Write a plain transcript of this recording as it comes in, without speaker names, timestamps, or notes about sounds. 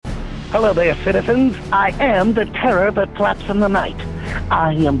Hello there, citizens. I am the terror that flaps in the night.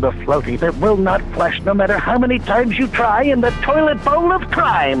 I am the floaty that will not flush no matter how many times you try in the toilet bowl of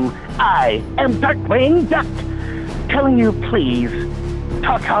crime. I am Darkwing Duck, telling you please,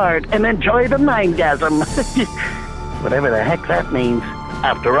 talk hard and enjoy the mindgasm. Whatever the heck that means.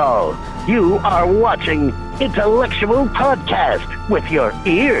 After all, you are watching Intellectual Podcast with your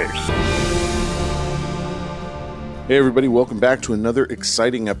ears. Hey everybody, welcome back to another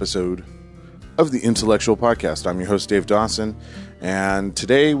exciting episode of the Intellectual Podcast. I'm your host, Dave Dawson, and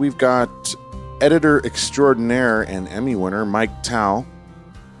today we've got editor extraordinaire and Emmy winner Mike Towe,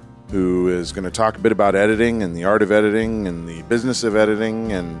 who is going to talk a bit about editing and the art of editing and the business of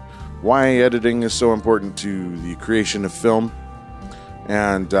editing and why editing is so important to the creation of film.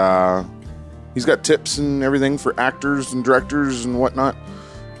 And he's got tips and everything for actors and directors and whatnot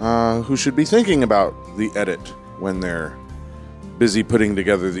who should be thinking about the edit when they're busy putting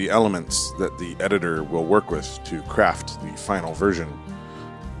together the elements that the editor will work with to craft the final version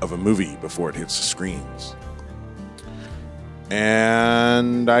of a movie before it hits the screens.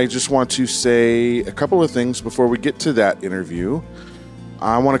 And I just want to say a couple of things before we get to that interview.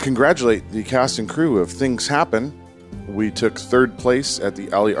 I want to congratulate the cast and crew of Things Happen. We took third place at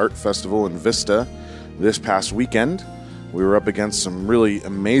the Alley Art Festival in Vista this past weekend. We were up against some really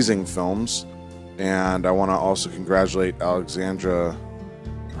amazing films. And I want to also congratulate Alexandra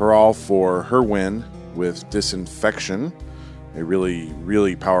Peral for her win with Disinfection, a really,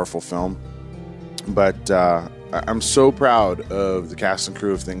 really powerful film. But I'm so proud of the cast and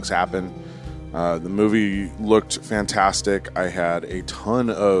crew of Things Happen. The movie looked fantastic. I had a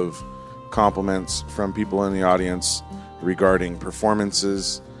ton of compliments from people in the audience regarding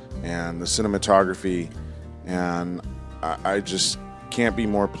performances and the cinematography. And I just can't be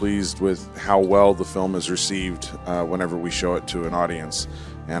more pleased with how well the film is received whenever we show it to an audience.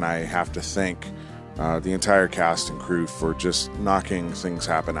 And I have to thank the entire cast and crew for just knocking Things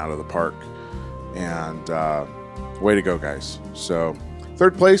Happen out of the park. And way to go, guys. So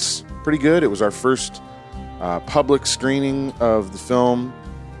third place, pretty good. It was our first public screening of the film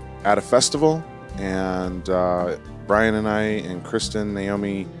at a festival. And Brian and I and Kristen,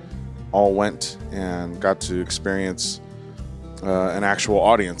 Naomi all went and got to experience an actual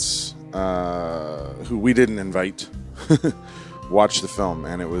audience who we didn't invite watch the film,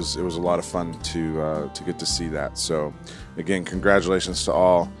 and it was a lot of fun to get to see that. So again, congratulations to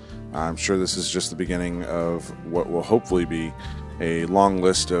all. I'm sure this is just the beginning of what will hopefully be a long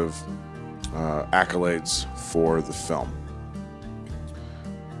list of accolades for the film.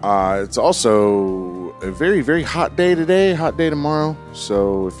 It's also a very, very hot day today, hot day tomorrow.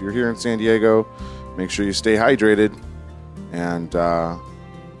 So if you're here in San Diego, make sure you stay hydrated. And, try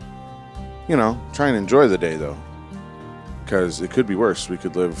and enjoy the day, though, because it could be worse. We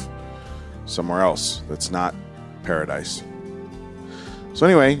could live somewhere else that's not paradise. So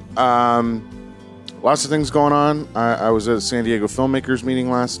anyway, lots of things going on. I was at a San Diego filmmakers meeting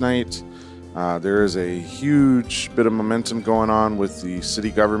last night. There is a huge bit of momentum going on with the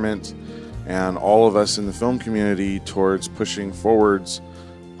city government and all of us in the film community towards pushing forwards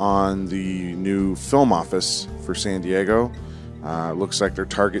on the new film office for San Diego. Looks like their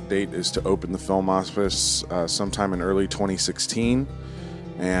target date is to open the film office sometime in early 2016.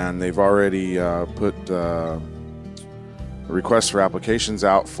 And they've already put requests for applications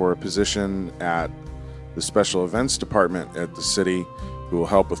out for a position at the special events department at the city who will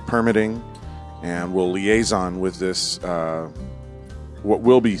help with permitting and will liaison with this, what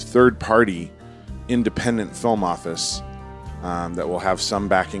will be third-party independent film office that will have some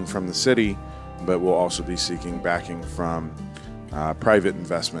backing from the city, but will also be seeking backing from private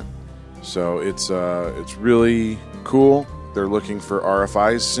investment. So it's really cool. They're looking for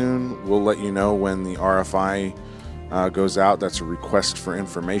RFIs soon. We'll let you know when the RFI goes out. That's a request for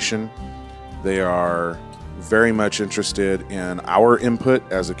information. They are very much interested in our input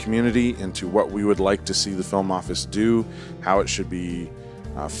as a community into what we would like to see the film office do, how it should be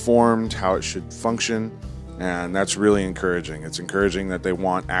formed, how it should function. And that's really encouraging. It's encouraging that they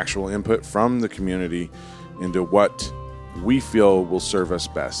want actual input from the community into what we feel will serve us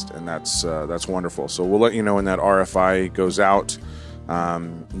best, and that's wonderful. So we'll let you know when that RFI goes out.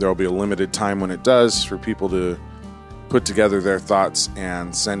 There will be a limited time when it does for people to put together their thoughts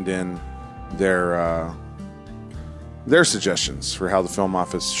and send in their suggestions for how the film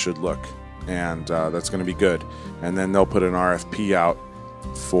office should look, and that's going to be good. And then they'll put an RFP out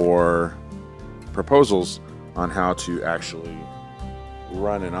for proposals on how to actually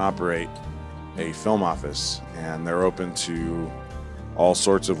run and operate a film office, and they're open to all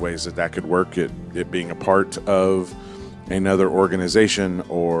sorts of ways that could work. It being a part of another organization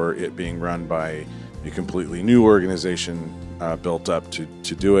or it being run by a completely new organization built up to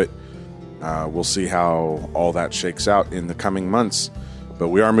do it. We'll see how all that shakes out in the coming months. But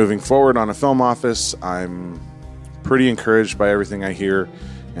we are moving forward on a film office. I'm pretty encouraged by everything I hear,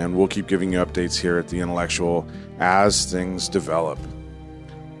 and we'll keep giving you updates here at The Intellectual as things develop.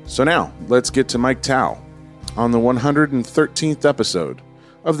 So now, let's get to Mike Towe on the 113th episode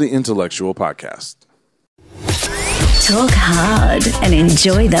of The Intellectual Podcast. Talk hard and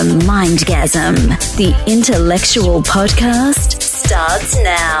enjoy the mindgasm. The Intellectual Podcast starts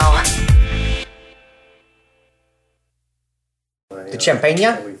now. The champagne?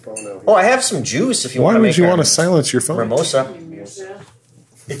 Oh, I have some juice if you want to make Why would you want to silence your phone? Mimosa.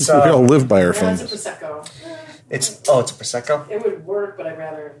 It's we all live by our phones. It's a Prosecco. It's a Prosecco? It would work, but I'd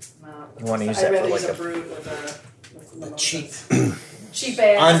rather not. You want to use I'd that rather for use like a brute with a cheap. Cheap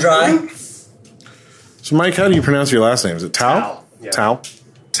ass. On dry? So, Mike, how do you pronounce your last name? Is it Towe? Towe, yeah. Towe?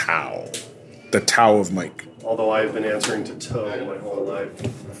 Towe. The Towe of Mike. Although I've been answering to Towe my whole life.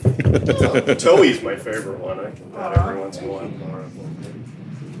 Towe's my favorite one. I can bet every once in a while.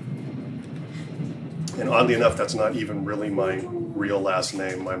 And oddly enough, that's not even really my real last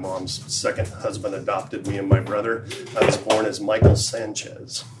name. My mom's second husband adopted me and my brother. I was born as Michael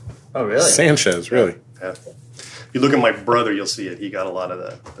Sanchez. Oh, really? Sanchez, really? Yeah. If you look at my brother, you'll see it. He got a lot of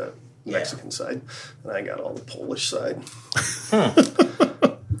the Mexican side, and I got all the Polish side.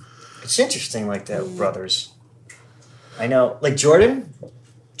 It's interesting like that with brothers. I know, like Jordan,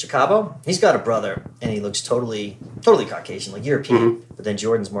 Chicago, he's got a brother, and he looks totally Caucasian, like European, but then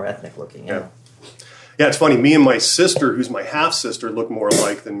Jordan's more ethnic looking. Yeah. Yeah, it's funny. Me and my sister, who's my half-sister, look more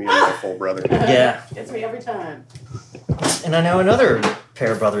alike than me and my full brother. Yeah. Gets me every time. And I know another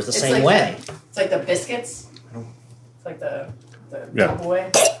pair of brothers the same way. It's like the biscuits. It's like the Yeah. boy.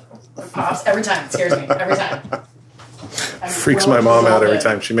 Pops. Every time. It scares me. Every time. Freaks my mom out every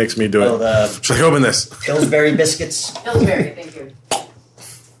time. She makes me do Oh, it. the She's like, open this. Pillsbury biscuits. Pillsbury, thank you.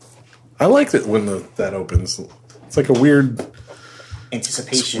 I like that when that opens. It's like a weird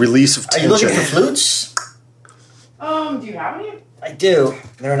Anticipation. Release of Are you tension. looking for flutes? Do you have any? I do.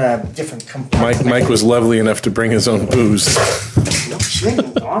 They're in a different compartment. Mike was lovely enough to bring his own booze. No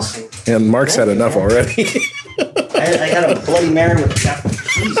kidding. Awesome. And Mark's had enough already. I got a Bloody Mary with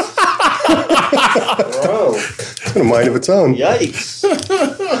Jesus. Bro. It's got a mind of its own. Yikes.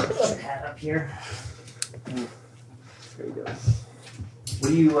 Put a hat up here. There you go. What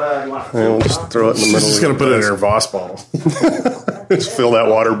do you want? Yeah, we'll just throw it in the middle. She's just going to put it in her Voss bottle. Just fill that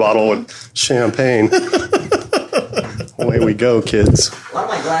water bottle with champagne. Away we go, kids. A lot of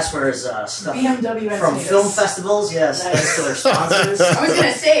my glassware is stuff BMW from Antigas. film festivals. Yes, thanks to their sponsors. I was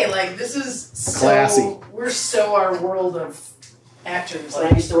gonna say, like, this is so Classy. We're so our world of actors. When I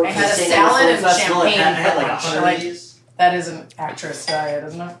Like, used to work I for had the a San salad Diego and Film Festival, champagne. I had like for lunch. 100 Like, of these. that is an actress diet,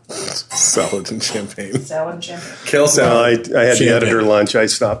 isn't it? Salad and champagne. Salad and champagne. Kale I salad. had the Champagne. editor lunch. I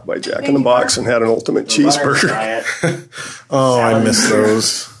stopped by Jack in the Box and had an ultimate The runner's cheeseburger. diet. Oh, I Salad. miss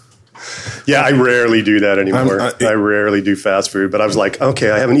those. Yeah, I rarely do that anymore. I rarely do fast food, but I was like,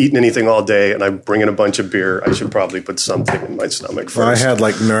 okay, I haven't eaten anything all day, and I'm bringing a bunch of beer. I should probably put something in my stomach Well, I first. had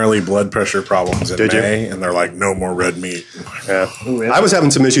like gnarly blood pressure problems in Did you? May, and they're like, no more red meat. Yeah. I was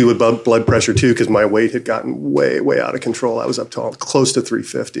having some issue with blood pressure too because my weight had gotten way out of control. I was up to close to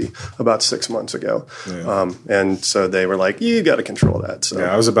 350 about 6 months ago, and so they were like, "You got to control that." So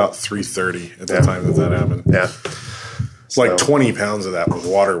Yeah, I was about 330 at the time that happened. yeah. It's like So- 20 pounds of that was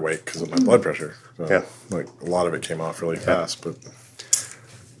water weight because of my blood pressure. So, Yeah. like a lot of it came off really fast, but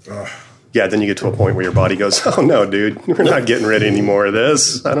Yeah, then you get to a point where your body goes, "Oh no, dude, we're not getting rid of any more of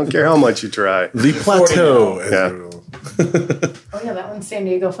this. I don't care how much you try." the plateau. as Yeah. it will. Oh yeah, that one's San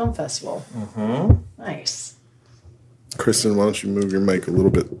Diego Film Festival. Mm-hmm. Nice. Kristen, why don't you move your mic a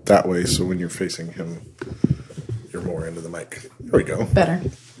little bit that way so when you're facing him, you're more into the mic. There we go. Better.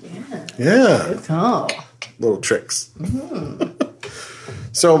 Yeah. Yeah. Good call. Little tricks.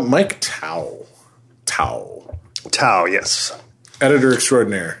 So, Mike Towe, Towe, yes. editor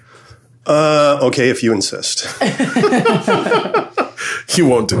extraordinaire. Okay, if you insist. You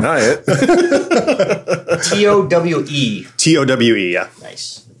won't deny it. TOWE. TOWE, yeah.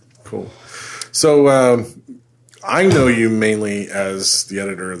 Nice. Cool. So, I know you mainly as the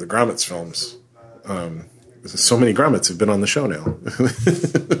editor of the Gromit's films. So many Gromit's have been on the show now.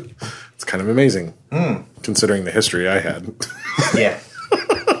 It's kind of amazing, considering the history I had. Yeah.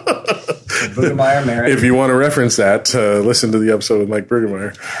 Brueggemeyer, Merrick. If you want to reference that, listen to the episode with Mike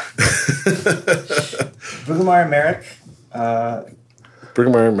Brueggemeyer. Brueggemeyer, Merrick.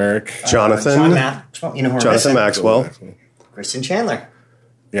 Brueggemeyer, Merrick. Jonathan. You know who Jonathan Maxwell. Kristen Chandler.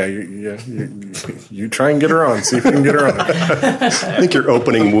 Yeah, you try and get her on. See if you can get her on. I think you're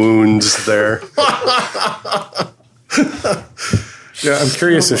opening wounds there. Yeah, I'm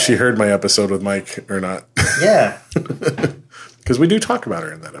curious if she heard my episode with Mike or not. Yeah. Because we do talk about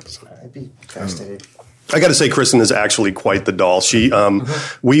her in that episode. I'd be fascinated. I got to say, Kristen is actually quite the doll. She,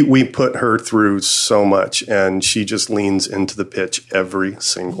 we put her through so much, and she just leans into the pitch every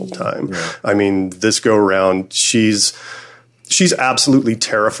single time. Yeah. I mean, this go round, she's absolutely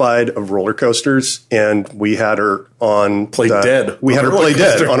terrified of roller coasters, and we had her on play dead. We had her play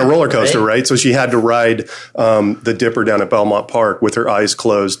dead on a roller coaster, right? So she had to ride the Dipper down at Belmont Park with her eyes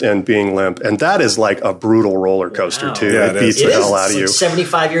closed and being limp, and that is like a brutal roller coaster too. Yeah, it beats the hell out of you.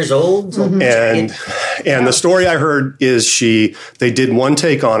 75 years old, and the story I heard is they did one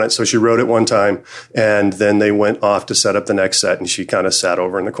take on it, so she wrote it one time, and then they went off to set up the next set, and she kind of sat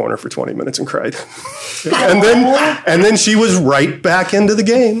over in the corner for 20 minutes and cried, and then she was right back into the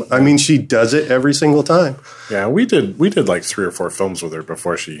game. I mean, she does it every single time. Yeah, we did like 3 or 4 films with her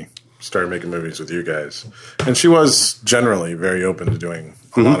before she started making movies with you guys. And she was generally very open to doing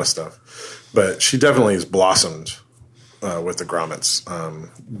a lot of stuff. But she definitely has blossomed with the Grommets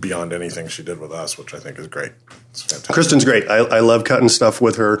beyond anything she did with us, which I think is great. It's fantastic. Kristen's great. I love cutting stuff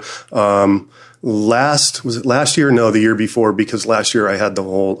with her. Was it last year? No, the year before, because last year I had the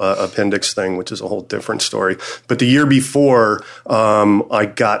whole appendix thing, which is a whole different story. But the year before,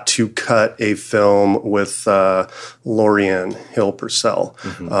 I got to cut a film with Lorianne Hill Purcell,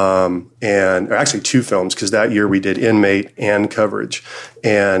 and actually 2 films, because that year we did Inmate and Coverage,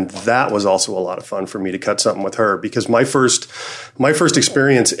 and that was also a lot of fun for me to cut something with her, because my first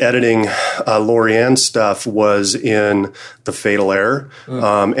experience editing Lorianne stuff was in The Fatal Error,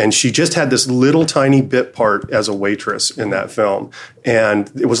 and she just had this little tiny bit part as a waitress in that film,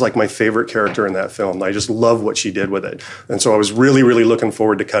 and it was like my favorite character in that film. I just love what she did with it, and so I was really, really looking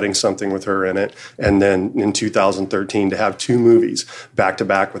forward to cutting something with her in it. And then in 2013 to have 2 movies back to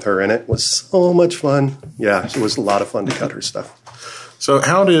back with her in it was so much fun. Yeah, it was a lot of fun to cut her stuff. So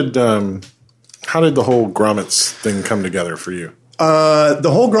how did the whole Grommets thing come together for you? The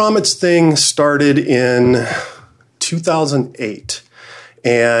whole Grommets thing started in 2008.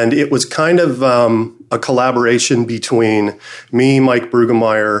 And it was kind of a collaboration between me, Mike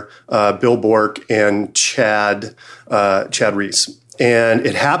Brueggemeyer, Bill Bork, and Chad Reese. And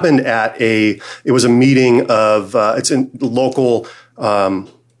it happened it was a meeting of, it's a local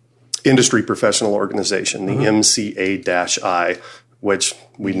industry professional organization, the MCA-I, which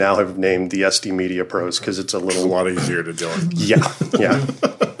we now have named the SD Media Pros because it's a lot easier to do it. Yeah.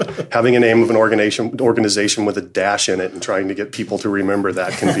 Having a name of an organization with a dash in it and trying to get people to remember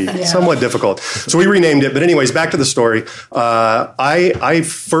that can be somewhat difficult. So we renamed it. But anyways, back to the story. I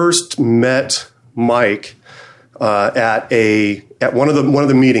first met Mike at one of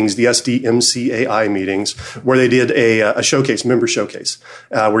the meetings, the SDMCAI meetings, where they did a showcase, member showcase,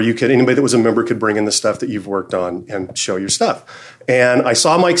 where anybody that was a member could bring in the stuff that you've worked on and show your stuff. And I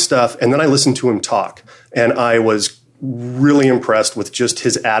saw Mike's stuff, and then I listened to him talk, and I was really impressed with just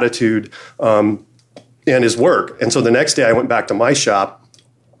his attitude and his work. And so the next day I went back to my shop,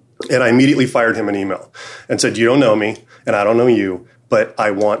 and I immediately fired him an email and said, "You don't know me, and I don't know you, but I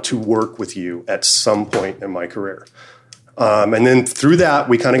want to work with you at some point in my career." And then through that,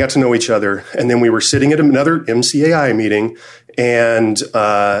 we kind of got to know each other. And then we were sitting at another MCAI meeting, and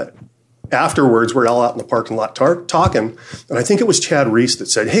afterwards, we're all out in the parking lot talking. And I think it was Chad Reese that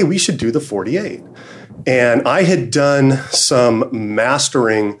said, "Hey, we should do the 48." And I had done some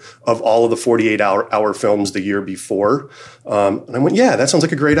mastering of all of the 48-hour films the year before. And I went, "Yeah, that sounds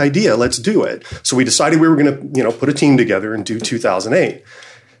like a great idea. Let's do it." So we decided we were going to, put a team together and do 2008.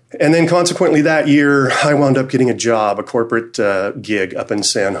 And then consequently that year, I wound up getting a corporate gig up in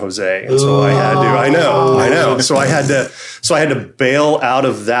San Jose. And so I had to, I know. So I had to bail out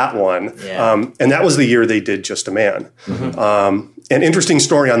of that one. Yeah. And that was the year they did Just a Man. An interesting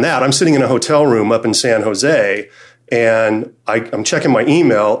story on that. I'm sitting in a hotel room up in San Jose, and I'm checking my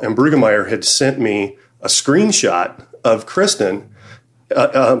email, and Brueggemeyer had sent me a screenshot of Kristen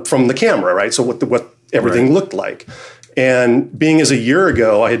from the camera, right? So what everything looked like. And being as a year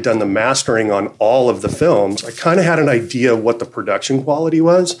ago, I had done the mastering on all of the films, I kind of had an idea of what the production quality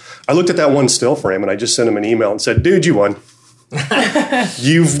was. I looked at that one still frame, and I just sent him an email and said, "Dude, you won.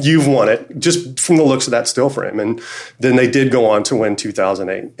 You've won it," just from the looks of that still frame. And then they did go on to win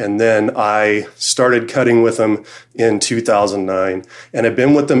 2008. And then I started cutting with them in 2009, and I've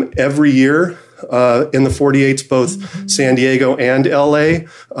been with them every year in the 48s, both San Diego and LA,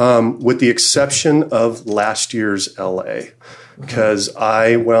 with the exception of last year's LA, because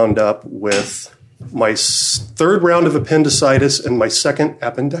I wound up with my third round of appendicitis, and my second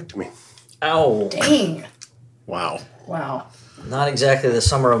appendectomy. Ow. Dang. Wow. Wow. Not exactly the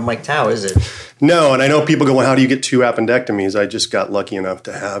summer of Mike Towe, is it? No, and I know people go, well, how do you get 2 appendectomies? I just got lucky enough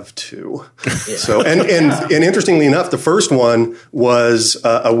to have 2. Yeah. So, and interestingly enough, the first one was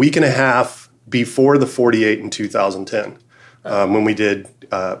a week and a half before the 48 in 2010 when we did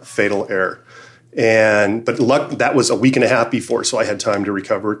Fatal Error. But that was a week and a half before, so I had time to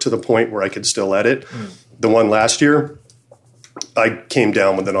recover to the point where I could still edit. The one last year, I came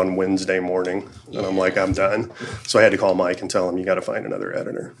down with it on Wednesday morning, and I'm like, I'm done. So I had to call Mike and tell him, you got to find another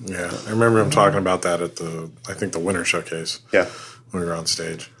editor. Yeah, I remember him talking about that at I think the Winter Showcase. Yeah. When we were on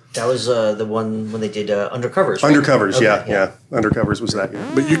stage. That was the one when they did Undercovers, right? Undercovers, Okay, yeah. Undercovers was that year.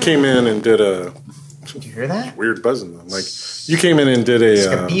 But you came in and did Did you hear that? weird buzzing. Like, you came in and did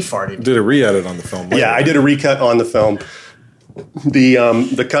like a bee farted. Did a re-edit on the film. Later. Yeah, I did a recut on the film.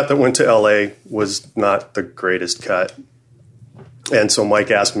 The cut that went to LA was not the greatest cut. And so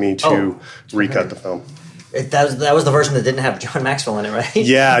Mike asked me to recut the film. That was the version that didn't have John Maxwell in it, right?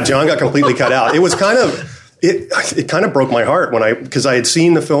 Yeah, John got completely cut out. It was kind of it kind of broke my heart because I had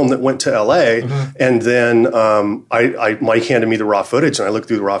seen the film that went to LA, and then Mike handed me the raw footage, and I looked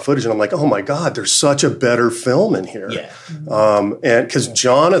through the raw footage, and I'm like, oh my God, there's such a better film in here. Yeah. And because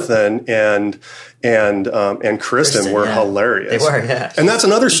Jonathan and Kristen were hilarious. They were, yeah. And that's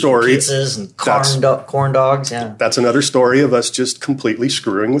another story. Pizzas and corn dogs, yeah. That's another story of us just completely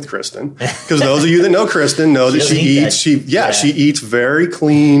screwing with Kristen. Because those of you that know Kristen know that she eats. She eats very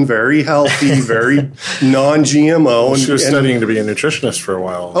clean, very healthy, very non-GMO. Well, she was studying to be a nutritionist for a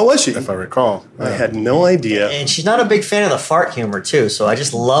while. Oh, was she? If I recall. I had no idea. And she's not a big fan of the fart humor, too. So I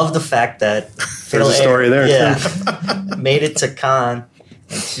just love the fact that There's a story there. Yeah. Made it to Cannes.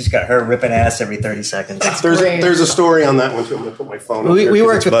 And she's got her ripping ass every 30 seconds. There's a story on that one, too. I'm going to put my phone up We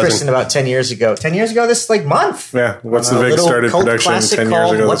worked with Kristen about 10 years ago. 10 years ago, this month. Yeah. What's the Vig started production 10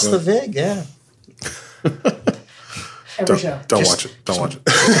 years ago? What's the Vig? Yeah. Every show. Don't watch it. Don't watch it.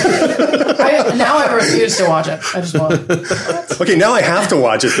 Now I refuse to watch it. I just won't. Okay, now I have to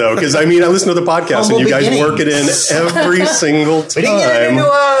watch it, though, because, I listen to the podcast, and you guys work it in every single time.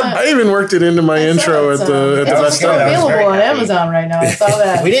 I even worked it into my intro at the It's best still time. available on Amazon right now. I saw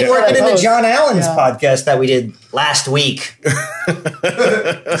that. We didn't work it into John Allen's Yeah. podcast that we did last week. As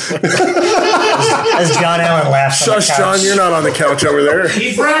John Allen laughs on the Shush, couch. John, you're not on the couch over there.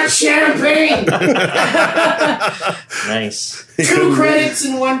 He brought champagne. Nice. 2 credits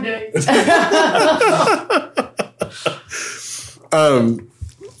in one day.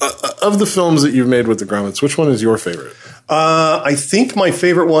 Of the films that you've made with the Grommets, which one is your favorite? I think my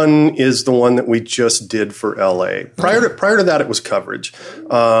favorite one is the one that we just did for LA. Prior to that, it was Coverage.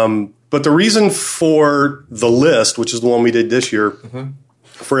 But the reason for the list, which is the one we did this year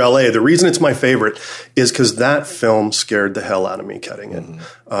for LA, the reason it's my favorite is because that film scared the hell out of me cutting it.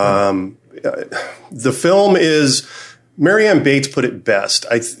 The film is, Marianne Bates put it best.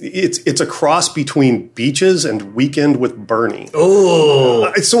 It's a cross between Beaches and Weekend with Bernie.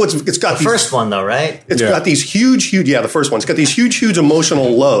 Oh, So it's got the first one though, right? It's got these huge, the first one. It's got these huge emotional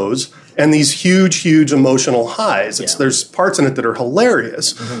lows and these huge emotional highs. There's parts in it that are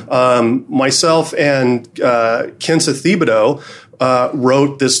hilarious. Myself and Kensa Thibodeau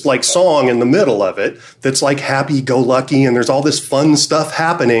wrote this song in the middle of it that's happy-go-lucky, and there's all this fun stuff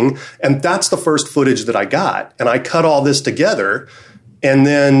happening, and that's the first footage that I got. And I cut all this together, and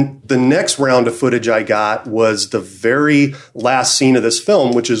then the next round of footage I got was the very last scene of this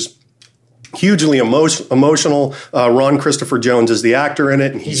film, which is hugely emotional. Ron Christopher Jones is the actor in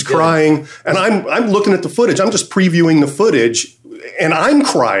it, and he's crying. And I'm looking at the footage. I'm just previewing the footage, and I'm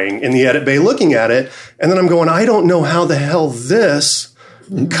crying in the edit bay looking at it. And then I'm going, I don't know how the hell this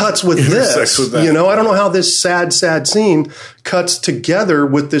cuts with this. With that. I don't know how this sad scene cuts together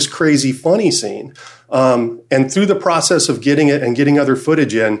with this crazy funny scene. And through the process of getting it and getting other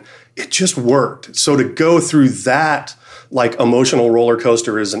footage in, it just worked. So to go through that emotional roller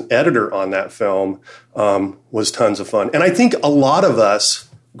coaster as an editor on that film was tons of fun. And I think a lot of us,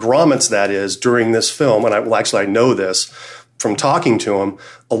 grommets that is, during this film, and I know this from talking to him,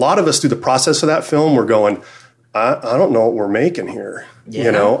 a lot of us through the process of that film were going, I don't know what we're making here.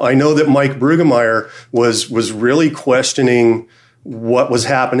 Yeah. I know that Mike Brueggemeyer was really questioning what was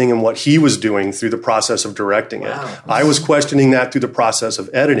happening and what he was doing through the process of directing it. I was questioning that through the process of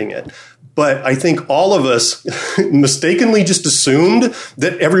editing it. But I think all of us mistakenly just assumed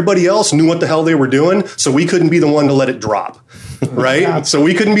that everybody else knew what the hell they were doing, so we couldn't be the one to let it drop. right? So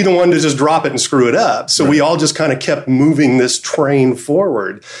we couldn't be the one to just drop it and screw it up. So we all just kind of kept moving this train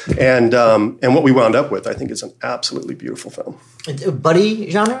forward. And what we wound up with, I think, is an absolutely beautiful film. Buddy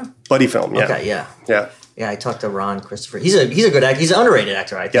genre? Buddy film, yeah. Okay, yeah. Yeah. Yeah, I talked to Ron Christopher. He's a good actor. He's an underrated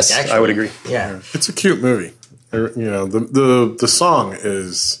actor, I think. Yes, actually. I would agree. Yeah. It's a cute movie. You know, the song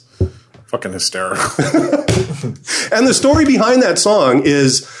is fucking hysterical. And the story behind that song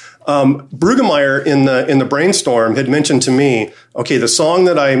is Brueggemeyer in the brainstorm had mentioned to me, okay, the song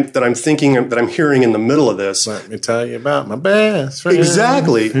that I'm thinking that I'm hearing in the middle of this. Let me tell you about my best friend.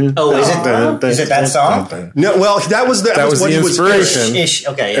 Exactly. Oh, is it that song? No, well, that was the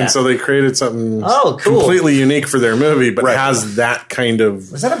inspiration. Okay, yeah. And so they created something cool. completely unique for their movie, but Right. has that kind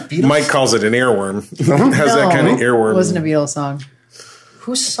of. Was that a Beatles? Mike calls it an earworm. Has that kind of earworm. It wasn't a Beatles song.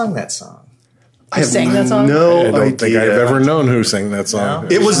 Who sung that song? I sang that song? No I don't idea. think I've ever known who sang that song. No?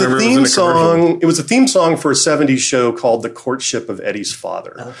 It was I a remember theme in commercial. song. It was a theme song for a '70s show called "The Courtship of Eddie's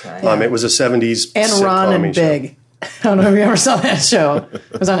Father." Okay. It was a '70s And sitcom Ron and show. Big. I don't know if you ever saw that show.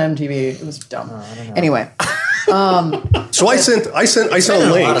 It was on MTV. It was dumb. Anyway, So I sent a A lot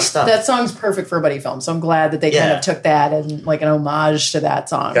of link. stuff. that song's perfect for a buddy film. So I'm glad that they kind Yeah. of took that and like an homage to that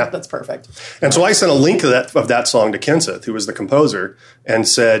song. Yeah. That's perfect. And so I sent a link of that song to Kenseth, who was the composer, and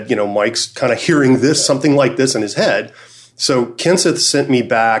said, Mike's kind of hearing something like this in his head. So Kenseth sent me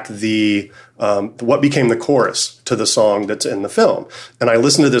back what became the chorus to the song that's in the film. And I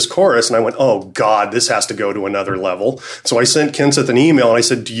listened to this chorus and I went, oh God, this has to go to another level. So I sent Kenseth an email and I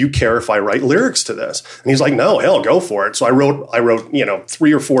said, do you care if I write lyrics to this? And he's like, no, hell, go for it. So I wrote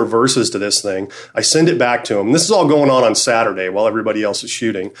 3 or 4 verses to this thing. I send it back to him. This is all going on Saturday while everybody else is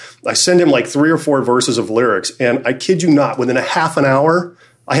shooting. I send him like 3 or 4 verses of lyrics. And I kid you not, within a half an hour,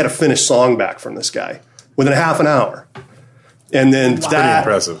 I had a finished song back from this guy. Within a half an hour. And then Pretty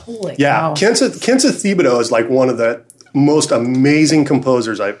impressive. Holy yeah, cow. Kenseth Thibodeau is like one of the most amazing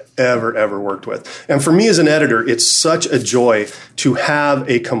composers I've ever worked with. And for me as an editor, it's such a joy to have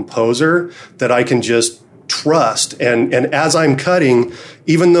a composer that I can just trust. And as I'm cutting,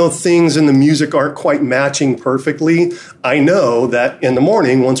 even though things in the music aren't quite matching perfectly, I know that in the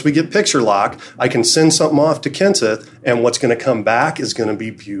morning, once we get picture lock, I can send something off to Kenseth, and what's going to come back is going to be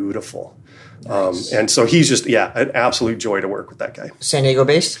beautiful. Nice. And so he's just, an absolute joy to work with that guy. San Diego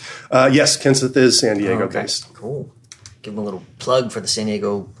based? Yes, Kenseth is San Diego based. Cool. Give him a little plug for the San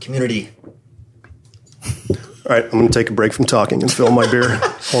Diego community. All right, I'm going to take a break from talking and fill my beer.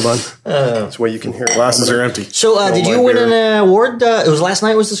 Hold on. That's why you can hear it. Glasses are empty. So did you win an award? It was last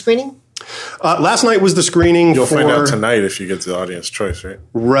night was the screening? Last night was the screening. You'll find out tonight if you get the audience choice, right?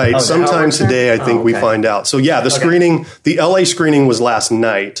 Right. Sometime today, I think we find out. So yeah, the screening, the LA screening was last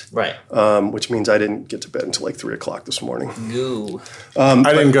night. Right. Which means I didn't get to bed until like 3 o'clock this morning. Goo.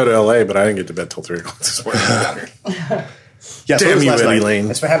 I didn't go to LA, but I didn't get to bed till 3 o'clock this morning. Yeah, so it Damn was you, last Eddie night. Lane.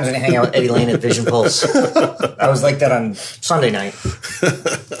 That's what happens when you hang out with Eddie Lane at Vision Pulse. I was like that on Sunday night.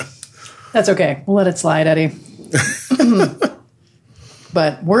 That's okay. We'll let it slide, Eddie.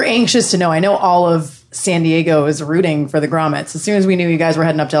 But we're anxious to know. I know all of San Diego is rooting for the Grommets. As soon as we knew you guys were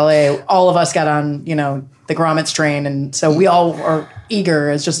heading up to LA, all of us got on, the Grommets train. And so we all are eager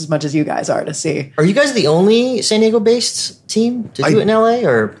as much as you guys are to see. Are you guys the only San Diego based team to do it in LA?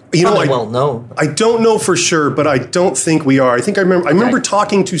 Or no? I don't know for sure, but I don't think we are. I remember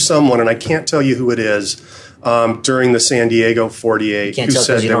talking to someone, and I can't tell you who it is, during the San Diego 48. You can't tell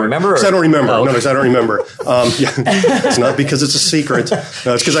because you don't remember? I don't remember. Oh, okay. No, I don't remember. It's not because it's a secret.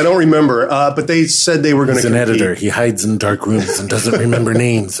 No, it's because I don't remember. But they said they were going to compete. He's an editor. He hides in dark rooms and doesn't remember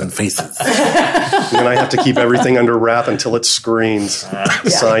names and faces. And I have to keep everything under wrap until it screens,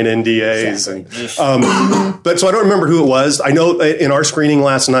 sign NDAs. Exactly. But so I don't remember who it was. I know in our screening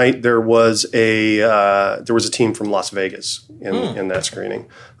last night there was a team from Las Vegas in that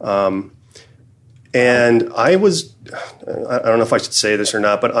screening. And I don't know if I should say this or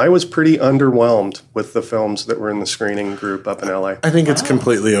not, but I was pretty underwhelmed with the films that were in the screening group up in LA. I think it's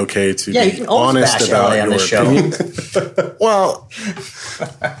completely okay to you be can almost honest bash about LA on your this show. opinion. Well,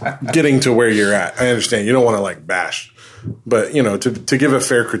 getting to where you're at, I understand you don't want to bash, but to give a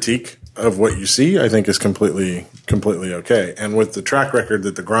fair critique of what you see, I think is completely okay. And with the track record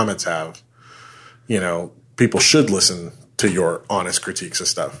that the Grommets have, people should listen to your honest critiques of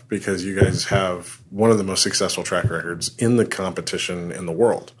stuff because you guys have one of the most successful track records in the competition in the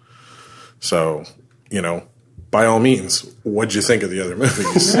world. So, by all means, what'd you think of the other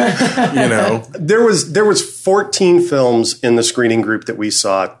movies? There was 14 films in the screening group that we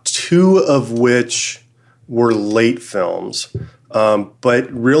saw, 2 of which were late films.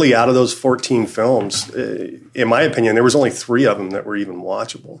 But really, out of those 14 films, in my opinion, there was only 3 of them that were even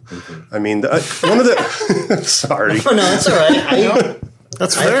watchable. I mean, one of the... Sorry. Oh, no, that's all right.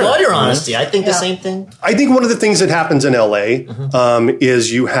 That's I fair. applaud your honesty. I think the same thing. I think one of the things that happens in LA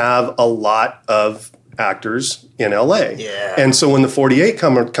is you have a lot of actors in LA. Yeah. And so when the 48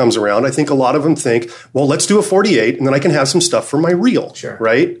 comes around, I think a lot of them think, well, let's do a 48 and then I can have some stuff for my reel. Sure.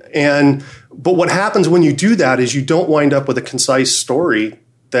 Right? But what happens when you do that is you don't wind up with a concise story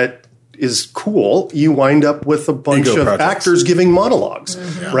that is cool. You wind up with a bunch of actors giving monologues,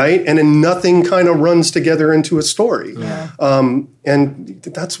 right? And then nothing kind of runs together into a story. And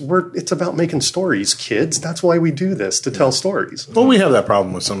that's where it's about making stories, kids. That's why we do this, to tell stories. Well, we have that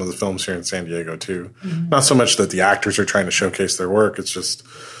problem with some of the films here in San Diego, too. Not so much that the actors are trying to showcase their work. It's just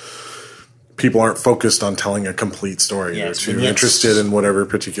people aren't focused on telling a complete story. They're too interested in whatever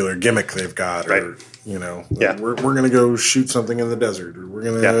particular gimmick they've got. Or, you know, we're going to go shoot something in the desert, or we're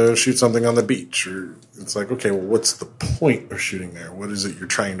going to shoot something on the beach. Or it's like, okay, well, what's the point of shooting there? What is it you're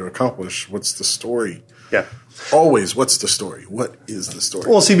trying to accomplish? What's the story? Yeah. Always, what's the story? What is the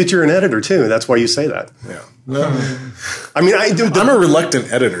story? Well, see, but you're an editor, too. That's why you say that. Yeah. No. I mean, I'm a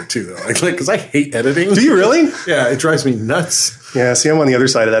reluctant editor, too, though. Because I hate editing. Do you really? Yeah, it drives me nuts. Yeah, see, I'm on the other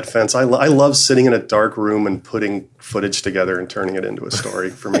side of that fence. I love sitting in a dark room and putting footage together and turning it into a story.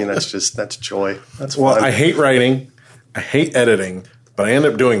 For me, that's joy. That's fun. Well, I hate writing. I hate editing. But I end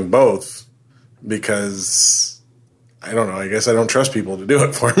up doing both because, I don't know, I guess I don't trust people to do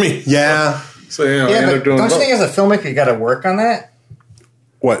it for me. Yeah. So, you know, I end up doing don't both. you think as a filmmaker you got to work on that?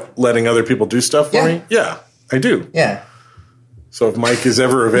 What, letting other people do stuff for me? Yeah, I do. Yeah. So if Mike is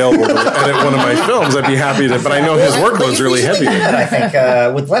ever available to edit one of my films, I'd be happy to. But I know his workload's really heavy. I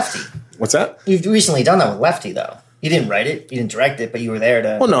think with Lefty. What's that? You've recently done that with Lefty, though. You didn't write it, you didn't direct it, but you were there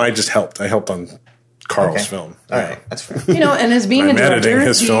to. Well, no, I just helped. I helped on Carl's film. All right, that's fair. You know, and as being I'm a director, editing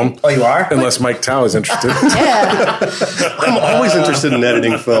his film. Oh, you are? Unless Mike Towe is interested. Yeah, I'm always interested in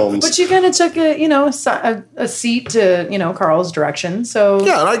editing films. but you kind of took a seat to Carl's direction. So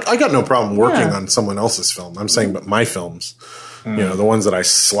Yeah, and I got no problem working on someone else's film. I'm saying, but my films, the ones that I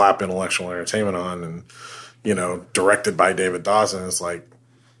slap intellectual entertainment on, and directed by David Dawson, is like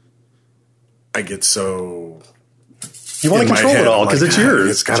I get so. You want to control it all because it's yours.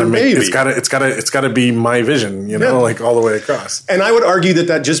 It's got to be my vision, like all the way across. And I would argue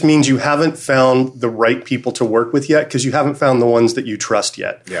that just means you haven't found the right people to work with yet because you haven't found the ones that you trust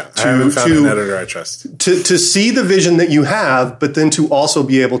yet. Yeah, I haven't found an editor I trust. To see the vision that you have, but then to also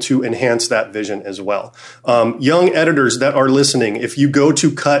be able to enhance that vision as well. Young editors that are listening, if you go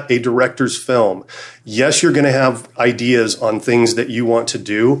to cut a director's film, yes, you're going to have ideas on things that you want to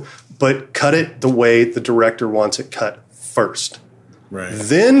do, but cut it the way the director wants it cut first. Right.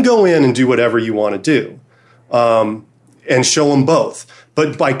 Then go in and do whatever you want to do and show them both.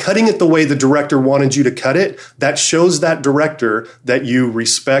 But by cutting it the way the director wanted you to cut it, that shows that director that you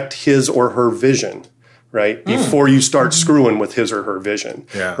respect his or her vision, right? Before you start screwing with his or her vision,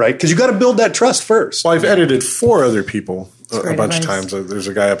 right? Because you got to build that trust first. Well, I've edited 4 other people a bunch of advice. times. There's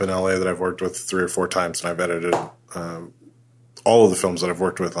a guy up in LA that I've worked with 3 or 4 times, and I've edited all of the films that I've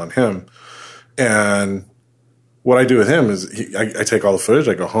worked with on him. And what I do with him is I take all the footage,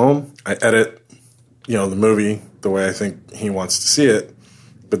 I go home, I edit, the movie the way I think he wants to see it,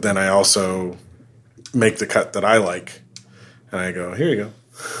 but then I also make the cut that I like, and I go, here you go,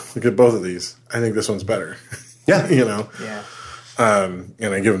 look at both of these. I think this one's better. Yeah. Yeah. And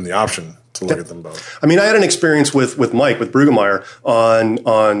I give him the option to look at them both. I mean, I had an experience with Mike, with Brueggemeyer,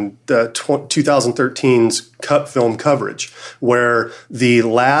 on the 2013's cut film coverage, where the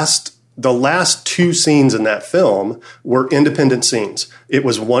last 2 scenes in that film were independent scenes. It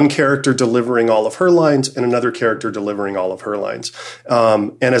was one character delivering all of her lines and another character delivering all of her lines.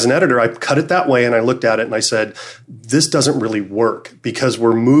 And as an editor, I cut it that way and I looked at it and I said, this doesn't really work because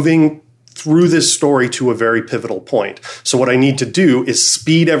we're moving through this story to a very pivotal point. So what I need to do is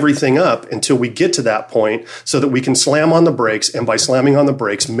speed everything up until we get to that point so that we can slam on the brakes, and by slamming on the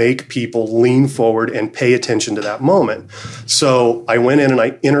brakes, make people lean forward and pay attention to that moment. So I went in and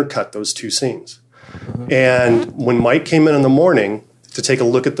I intercut those 2 scenes. And when Mike came in the morning to take a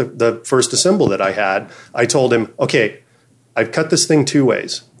look at the first assemble that I had, I told him, okay, I've cut this thing 2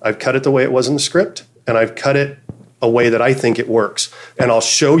 ways. I've cut it the way it was in the script, and I've cut it a way that I think it works. And I'll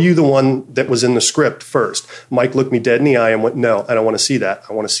show you the one that was in the script first. Mike looked me dead in the eye and went, no, I don't want to see that.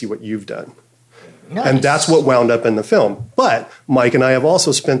 I want to see what you've done. Nice. And that's what wound up in the film. But Mike and I have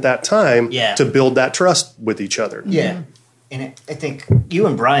also spent that time to build that trust with each other. Yeah. And I think you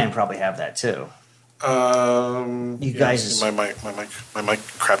and Brian probably have that too. You guys. My mic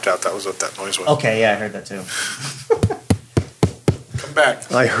crapped out. That was what that noise was. Okay, yeah, I heard that too. Come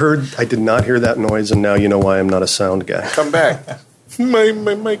back. I did not hear that noise, and now you know why I'm not a sound guy. Come back. my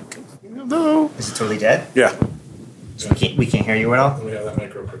mic. No. Is it totally dead? Yeah. So we can't hear you at all? Let me have that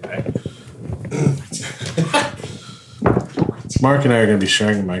mic real quick. Mark and I are going to be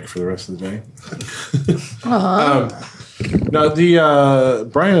sharing a mic for the rest of the day. No,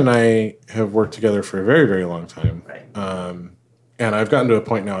 Brian and I have worked together for a very, very long time. Right. And I've gotten to a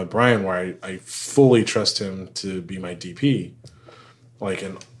point now with Brian where I fully trust him to be my DP, like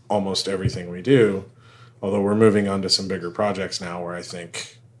in almost everything we do. Although we're moving on to some bigger projects now where I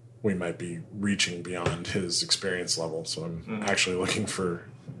think we might be reaching beyond his experience level. So I'm actually looking for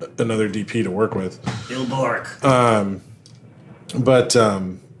another DP to work with. Bill Bork. But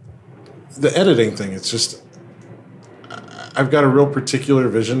the editing thing, it's just, I've got a real particular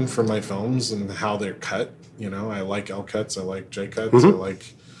vision for my films and how they're cut. You know, I like L cuts, I like J cuts,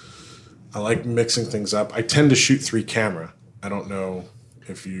 I like mixing things up. I tend to shoot 3 camera. I don't know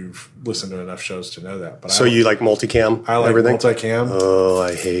if you've listened to enough shows to know that. But So you like multicam? I like everything? multicam. Oh,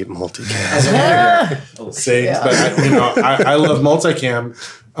 I hate multicam. As an editor. But I love multicam,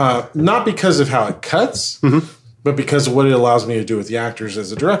 not because of how it cuts, but because of what it allows me to do with the actors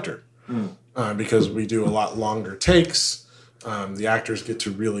as a director. Because we do a lot longer takes. The actors get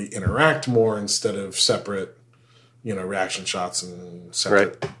to really interact more instead of separate, reaction shots and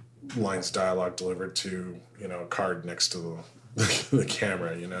separate lines of dialogue delivered to, a card next to the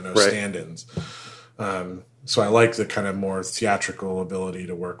camera, no stand-ins. So I like the kind of more theatrical ability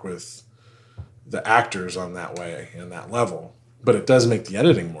to work with the actors on that way and that level. But it does make the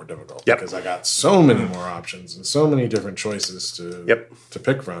editing more difficult because I got so many more options and so many different choices to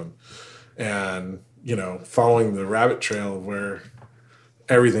pick from. And, following the rabbit trail of where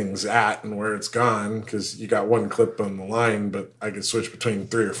everything's at and where it's gone, because you got one clip on the line, but I could switch between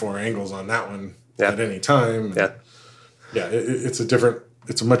 3 or 4 angles on that one at any time. It's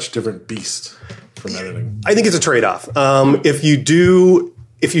a much different beast from editing. I think it's a trade-off. If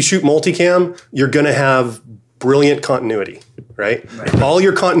you shoot multicam, you're going to have brilliant continuity, right? All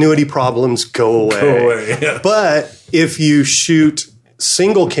your continuity problems go away. But if you shoot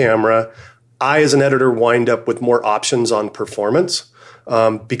single camera, I, as an editor, wind up with more options on performance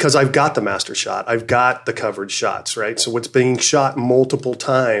because I've got the master shot. I've got the covered shots, right? So it's being shot multiple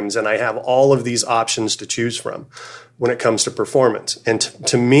times, and I have all of these options to choose from when it comes to performance. And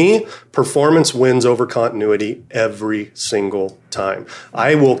to me, performance wins over continuity every single time.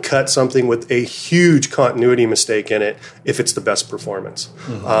 I will cut something with a huge continuity mistake in it if it's the best performance.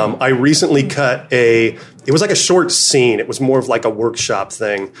 I recently cut it was like a short scene. It was more of like a workshop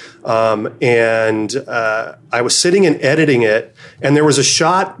thing. And I was sitting and editing it, and there was a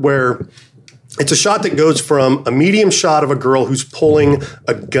shot where it's a shot that goes from a medium shot of a girl who's pulling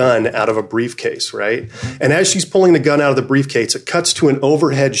a gun out of a briefcase, right? And as she's pulling the gun out of the briefcase, it cuts to an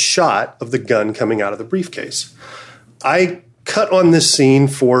overhead shot of the gun coming out of the briefcase. I cut on this scene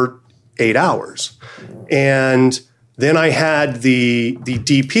for 8 hours. And then I had the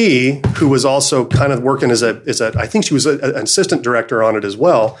DP, who was also kind of working as I think she was an assistant director on it as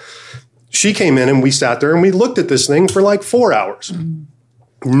well. She came in and we sat there and we looked at this thing for like 4 hours.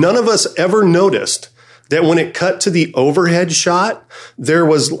 None of us ever noticed that when it cut to the overhead shot, there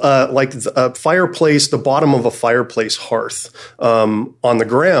was like a fireplace, the bottom of a fireplace hearth on the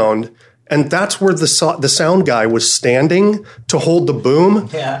ground. And that's where the sound guy was standing to hold the boom.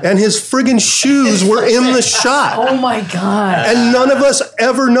 Yeah. And his friggin' shoes were in the shot. Oh, my God. And none of us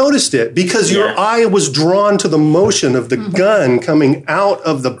ever noticed it because your eye was drawn to the motion of the gun coming out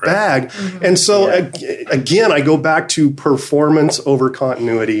of the bag. And so, again, I go back to performance over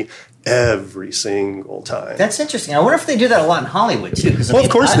continuity every single time. That's interesting. I wonder if they do that a lot in Hollywood, too. Because of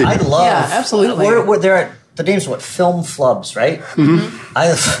course they do. I love... Yeah, absolutely. The name's film flubs, right? Mm-hmm.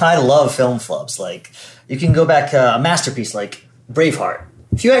 I love film flubs. Like, you can go back a masterpiece like Braveheart.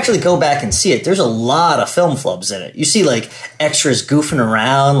 If you actually go back and see it, there's a lot of film flubs in it. You see like extras goofing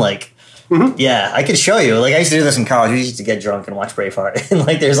around, like I could show you. Like, I used to do this in college. We used to get drunk and watch Braveheart, and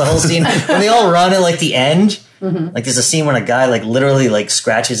like there's a whole scene when they all run at like the end. Like, there's a scene when a guy like literally like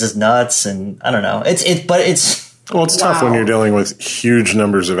scratches his nuts, and I don't know. It's tough when you're dealing with huge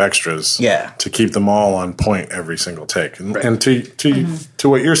numbers of extras to keep them all on point every single take. And to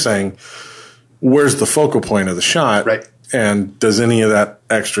what you're saying, where's the focal point of the shot? Right. And does any of that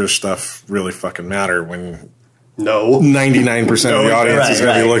extra stuff really fucking matter when No. 99% of the audience is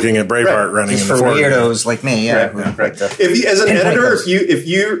going to be looking at Braveheart running Just in the for foreground. weirdos like me, yeah. As an editor,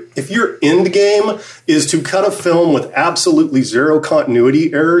 if your end game is to cut a film with absolutely zero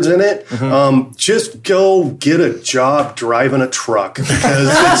continuity errors in it, just go get a job driving a truck because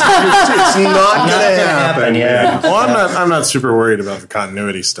it's not going to happen. Yeah. Well, I'm not super worried about the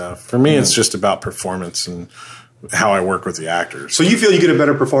continuity stuff. For me, it's just about performance and how I work with the actors. So you feel you get a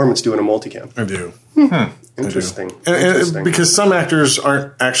better performance doing a multicam? I do. Interesting. And because some actors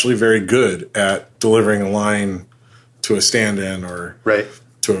aren't actually very good at delivering a line to a stand-in or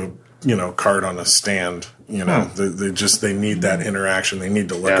to a card on a stand. They need that interaction. They need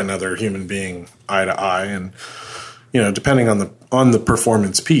to look another human being eye to eye, and depending on the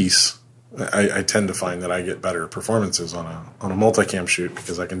performance piece, I tend to find that I get better performances on a multicam shoot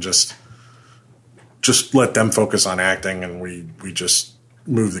because I can just let them focus on acting, and we just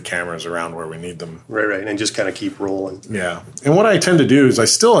move the cameras around where we need them. Right, and just kind of keep rolling. Yeah, and what I tend to do is I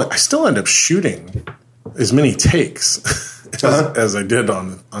still end up shooting as many takes as I did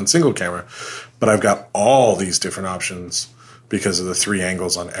on single camera, but I've got all these different options because of the 3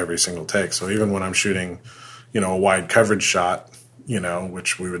 angles on every single take. So even when I'm shooting, a wide coverage shot,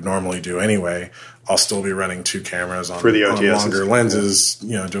 which we would normally do anyway, I'll still be running 2 cameras on, for the on OTSs. longer lenses,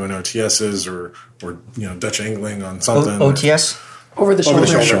 doing OTSs or Dutch angling on something. OTS? Over the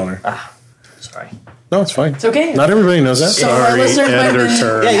shoulder. Sorry. No, it's fine. It's okay. Not everybody knows that. So our listeners might have been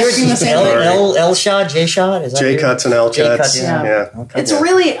term. Yeah, you're asking the same thing. L shot, J shot. Is that J cuts and L J cuts. cuts, yeah. Okay. It's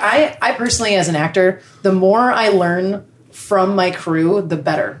really, I personally, as an actor, the more I learn from my crew, the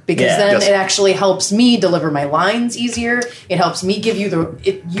better, because then it actually helps me deliver my lines easier. It helps me give you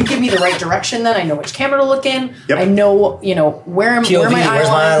you give me the right direction. Then I know which camera to look in. Yep. I know where my eye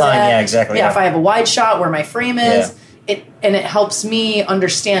line is. Yeah, exactly. Yeah, if I have a wide shot, where my frame is. And it helps me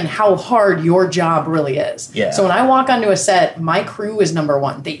understand how hard your job really is. Yeah. So when I walk onto a set, my crew is number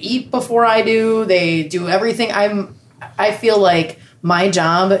one. They eat before I do. They do everything. I feel like my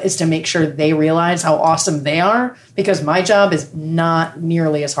job is to make sure they realize how awesome they are, because my job is not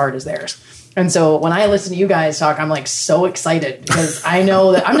nearly as hard as theirs. And so when I listen to you guys talk, I'm like so excited because I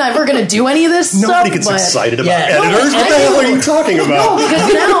know that I'm never going to do any of this Nobody stuff. gets excited about Yeah. editors. What the hell are you talking about? No,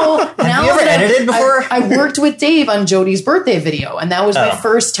 because now you ever that edited before? I worked with Dave on Jody's birthday video, and that was my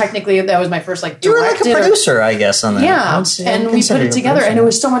first. Technically, that was my first like. You were like a directed producer, I guess, on that. Yeah, and we put it together, and it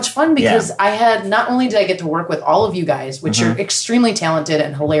was so much fun because Yeah. I had not only did I get to work with all of you guys, which are extremely talented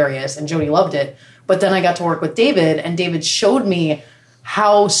and hilarious, and Jody loved it, but then I got to work with David, and David showed me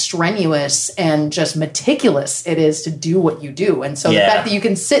how strenuous and just meticulous it is to do what you do. And so the fact that you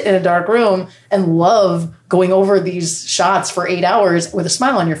can sit in a dark room and love going over these shots for 8 hours with a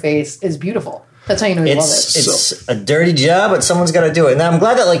smile on your face is beautiful. That's how you know you love it. It's a dirty job, but someone's got to do it. And I'm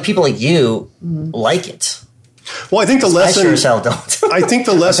glad that people like you like it. Well, I think the lesson. I sure as hell don't. I think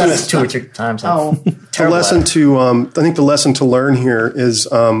the lesson I've done it 2 or 3 times. Oh. The lesson the lesson to learn here is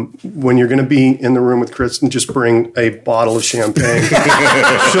when you're going to be in the room with Kristen, just bring a bottle of champagne.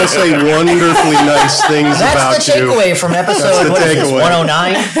 She'll say wonderfully nice things about That's the you. takeaway from episode That's the takeaway.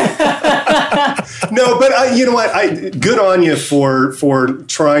 109. No, but you know what? Good on you for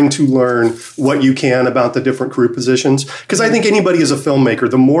trying to learn what you can about the different crew positions. Because I think anybody as a filmmaker,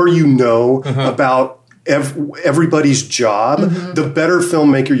 the more you know about everybody's job, the better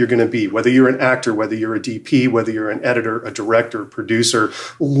filmmaker you're going to be. Whether you're an actor, whether you're a DP, whether you're an editor, a director, producer,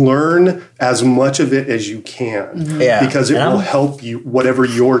 learn as much of it as you can, because it will help you whatever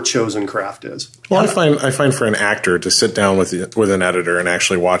your chosen craft is. Well, I find for an actor to sit down with an editor and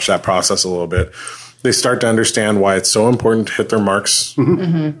actually watch that process a little bit, they start to understand why it's so important to hit their marks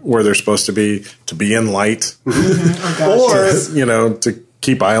where they're supposed to be in light, or to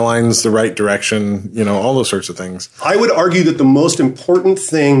keep eye lines the right direction, all those sorts of things. I would argue that the most important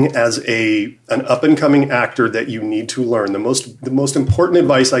thing as an up and coming actor that you need to learn, the most important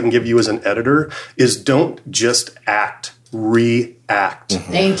advice I can give you as an editor is don't just act, react.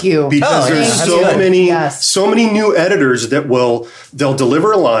 Thank you. Because there's so many new editors that they'll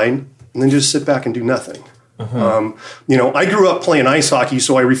deliver a line and then just sit back and do nothing. I grew up playing ice hockey,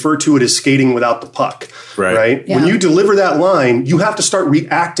 so I refer to it as skating without the puck. Right? Yeah. When you deliver that line, you have to start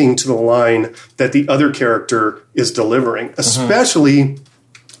reacting to the line that the other character is delivering, especially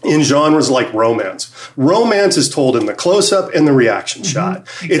in genres like romance. Romance is told in the close-up and the reaction shot.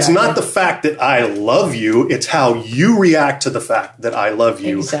 Exactly. It's not the fact that I love you, it's how you react to the fact that I love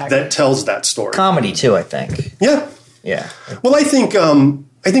you that tells that story. Comedy, too, I think. Yeah. Yeah. Well, I think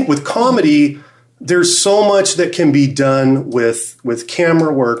with comedy, there's so much that can be done with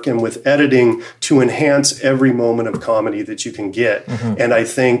camera work and with editing to enhance every moment of comedy that you can get. And I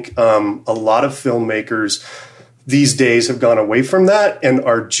think a lot of filmmakers, these days have gone away from that and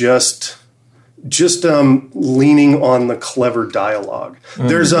are just leaning on the clever dialogue.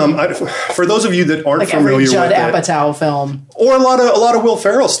 There's for those of you that aren't like familiar every Judd with Apatow film, or a lot of Will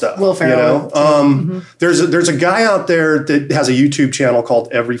Ferrell stuff. Will Ferrell, there's a guy out there that has a YouTube channel called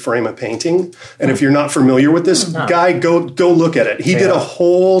Every Frame a Painting, and if you're not familiar with this guy, go look at it. He did a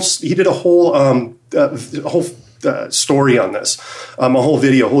whole story on this, a whole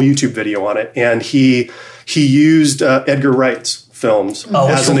YouTube video on it, and he used Edgar Wright's films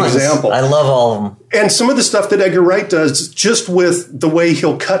as an example. I love all of them. And some of the stuff that Edgar Wright does, just with the way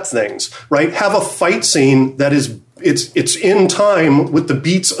he'll cut things, right? Have a fight scene that is it's in time with the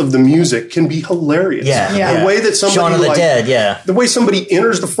beats of the music can be hilarious. The way that somebody Shaun of the Dead, the way somebody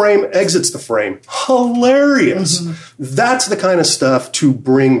enters the frame, exits the frame, hilarious. That's the kind of stuff to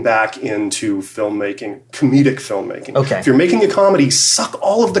bring back into filmmaking, comedic filmmaking. Okay. If you're making a comedy, suck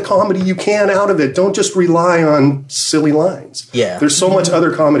all of the comedy you can out of it. Don't just rely on silly lines. Yeah. There's so much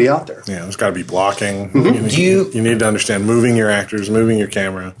other comedy out there. Yeah, there's got to be blocking. You need to understand moving your actors, moving your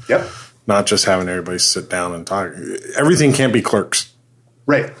camera. Yep. Not just having everybody sit down and talk. Everything can't be Clerks.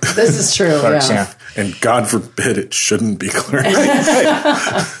 Right. This is true. Clerks, yeah. And God forbid it shouldn't be Clerks.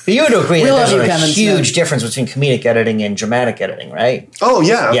 But you would agree that there's a Kevin huge Smith. difference between comedic editing and dramatic editing, right? Oh,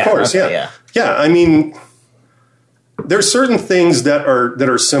 yeah, of course. Okay, yeah. Yeah, I mean, there's certain things that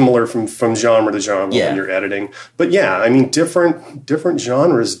are similar from genre to genre when you're editing. But yeah, I mean, different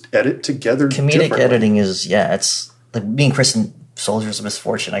genres edit together Comedic differently. editing is, it's like me and Chris and Soldiers of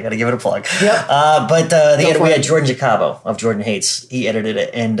Misfortune. I got to give it a plug. Yep. We had Jordan Jacobo of Jordan Hates. He edited it,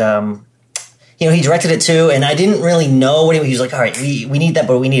 and he directed it too. And I didn't really know what he was like. All right, we need that,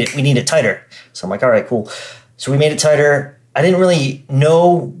 but we need it tighter. So I'm like, all right, cool. So we made it tighter. I didn't really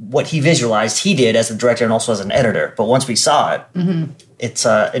know what he visualized. He did as a director and also as an editor. But once we saw it, it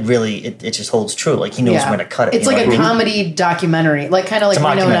just holds true. Like he knows when to cut it. It's like a comedy documentary, kind of like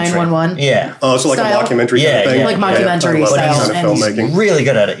Reno 911. Yeah. Oh, so like a mockumentary kind of thing? Like mockumentary style. Kind of filmmaking. Really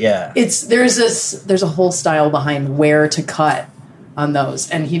good at it, yeah. There's a whole style behind where to cut on those,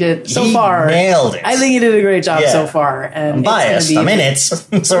 and he nailed it. I think he did a great job so far. And I'm biased. I'm in it.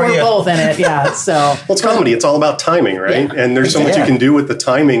 So we're both in it, yeah. So well, it's comedy. It's all about timing, right? Yeah, and there's so much you can do with the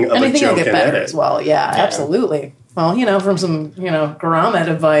timing of a joke and edit as well. Yeah, absolutely. Well, from some Grommet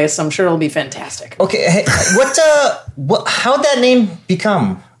advice, I'm sure it'll be fantastic. Okay, hey, how'd that name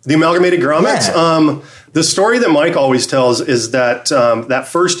become? The Amalgamated Grommets. Yeah. The story that Mike always tells is that that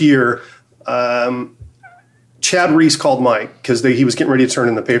first year. Chad Reese called Mike because he was getting ready to turn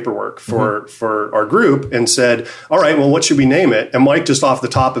in the paperwork for our group and said, all right, well, what should we name it? And Mike just off the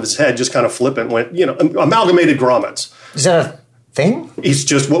top of his head, just kind of flippant went, Amalgamated Grommets. Is that a thing? It's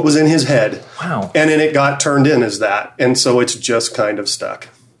just what was in his head. Wow. And then it got turned in as that. And so it's just kind of stuck.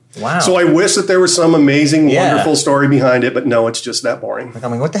 Wow. So I wish that there was some amazing, wonderful story behind it, but no, it's just that boring. I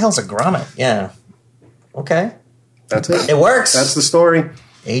mean, what the hell's a grommet? Yeah. Okay. That's it. It works. That's the story.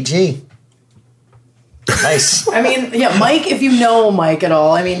 AG. Nice. I mean, Mike, if you know Mike at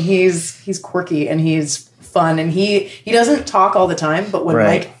all, I mean, he's quirky and he's fun and he doesn't talk all the time, but when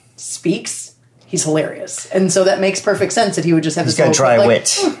Mike speaks, he's hilarious. And so that makes perfect sense that he would just have this dry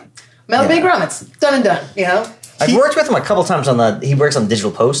wit. Big Grommets, done and done, I've worked with him a couple times he works on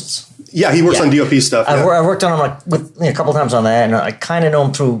digital posts. Yeah, he works on DOP stuff. I've worked on him a couple times on that, and I kind of know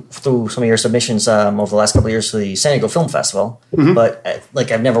him through some of your submissions over the last couple of years for the San Diego Film Festival. But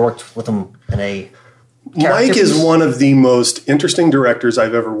I've never worked with him in a Mike is one of the most interesting directors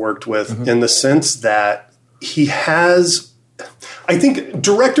I've ever worked with in the sense that he has... I think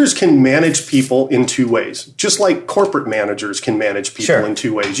directors can manage people in two ways, just like corporate managers can manage people in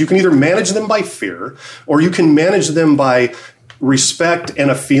two ways. You can either manage them by fear or you can manage them by respect and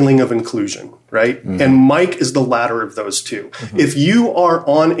a feeling of inclusion, right? Mm-hmm. And Mike is the latter of those two. Mm-hmm. If you are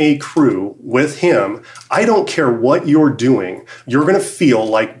on a crew with him, I don't care what you're doing, you're going to feel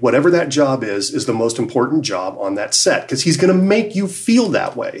like whatever that job is the most important job on that set because he's going to make you feel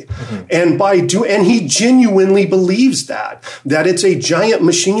that way. Mm-hmm. And he genuinely believes that it's a giant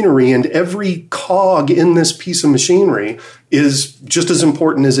machinery and every cog in this piece of machinery is just as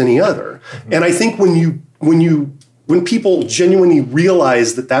important as any other. Mm-hmm. And I think when people genuinely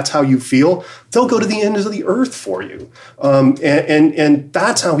realize that that's how you feel, they'll go to the ends of the earth for you. And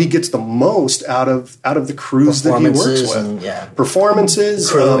that's how he gets the most out of the crews that he works with. Performances.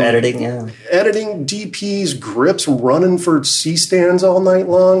 Crew editing, Editing, DPs, grips, running for C-stands all night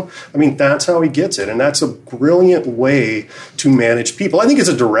long. I mean, that's how he gets it. And that's a brilliant way to manage people. I think as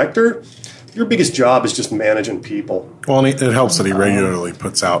a director, your biggest job is just managing people. Well, and it helps that he regularly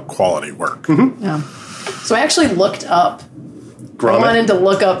puts out quality work. Mm-hmm. Yeah. So I actually looked up grommet? I wanted to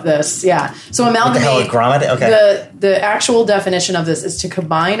look up this. Yeah. So amalgamate. What the hell is grommet? Okay. The actual definition of this is to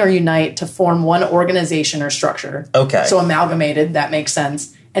combine or unite to form one organization or structure. Okay. So amalgamated, that makes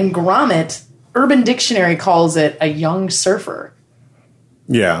sense. And grommet, Urban Dictionary calls it a young surfer.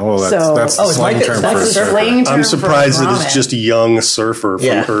 Yeah, well, that's So- the slang term for a That's the surfer. slang term I'm surprised for a that it's grommet. just young surfer from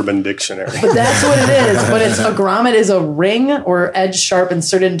Yeah. Urban Dictionary. But that's what it is. But it's a grommet is a ring or edge sharp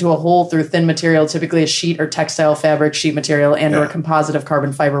inserted into a hole through thin material, typically a sheet or textile fabric, sheet material, and or Yeah. composite of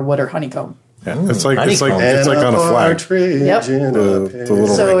carbon fiber, wood, or honeycomb. Yeah, it's like honeycomb. on a flag. Yep. The little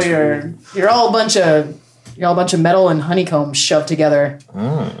So ring. you're all a bunch of metal and honeycomb shoved together.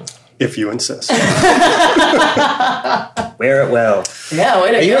 If you insist. Wear it well. Yeah,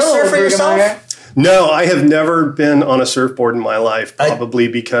 way to Are you a go, surfer Burgermeyer. yourself? No, I have never been on a surfboard in my life, probably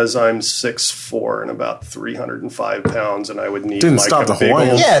because I'm 6'4" and about 305 pounds, and I would need Didn't like stop a the big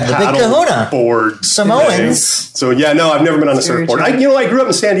Hawaiians. old Yeah, the big paddle kahuna. board. Samoans. thing. So yeah, no, I've never been on a Very surfboard. true. I grew up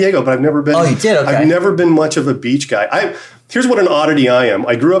in San Diego, but I've never been. Oh, you did? Okay. I've never been much of a beach guy. Here's what an oddity I am.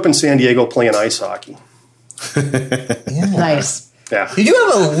 I grew up in San Diego playing ice hockey. Nice. Yeah. You do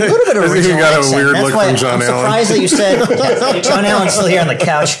have a little bit of I think you original got a accent. weird That's look why from John I'm Allen. surprised that you said John Allen's still here on the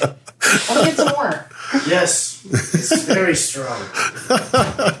couch. I'll get some more. Yes, it's very strong.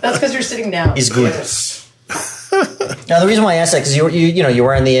 That's because you're sitting down. He's good. Yes. Now the reason why I asked that because you're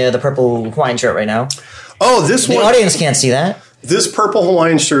wearing the purple Hawaiian shirt right now. Oh, this The one. audience can't see that. This purple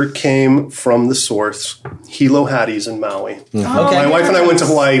Hawaiian shirt came from the source, Hilo Hattie's in Maui. Okay. My wife and I went to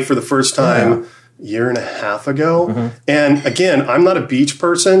Hawaii for the first time a year and a half ago. And again, I'm not a beach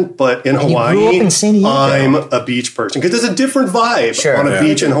person, but in you Hawaii, grew up in San Diego. I'm a beach person. Because there's a different vibe Sure. on a Yeah.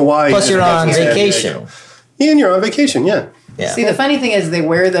 beach in Hawaii. Plus than you're there is on in San vacation. Diego. Yeah, and you're on vacation, yeah. Yeah. See, the funny thing is they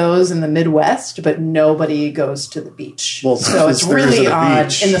wear those in the Midwest, but nobody goes to the beach. Well, so it's there really isn't a odd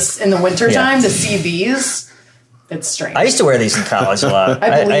beach. in the wintertime Yeah. to see these. It's strange. I used to wear these in college a lot.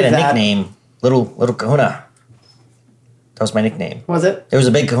 I believe had a that. nickname, Little Kahuna. That was my nickname. Was it? There was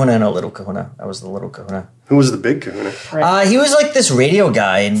a big kahuna and a little kahuna. I was the little kahuna. Who was the big kahuna? He was like this radio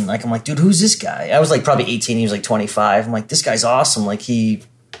guy, and like I'm like, dude, who's this guy? I was like probably 18. He was like 25. I'm like, this guy's awesome. Like he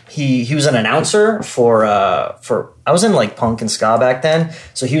was an announcer for I was in like punk and ska back then,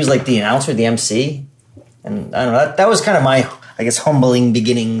 so he was like the announcer, the MC, and I don't know. That was kind of my, I guess, humbling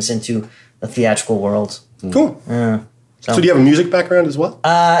beginnings into the theatrical world. Cool. So do you have a music background as well?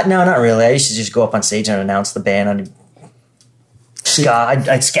 No, not really. I used to just go up on stage and announce the band. Ska.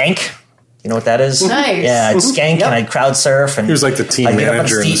 I'd skank. You know what that is? Nice. Yeah, I'd skank and I'd crowd surf. And He was like the team I'd get up on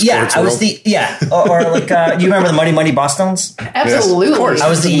manager in the stage. Yeah, sports I was world. or like, do you remember the Muddy Boston's? Absolutely. of course. I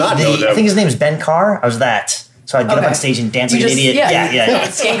was Did not know them. I think his name is Ben Carr. I was that. So I'd get up Okay. on stage and dance You like an just- idiot. Yeah.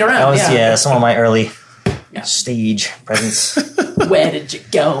 Skate around. That was yeah. some of my early stage presence. Where did you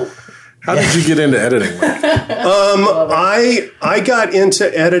go? How did you get into editing, Mike? I got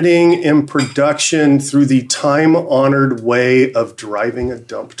into editing and production through the time-honored way of driving a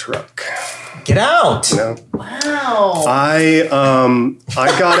dump truck. Get out. You know? Wow. I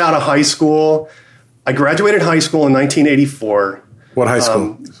got out of high school. I graduated high school in 1984. What high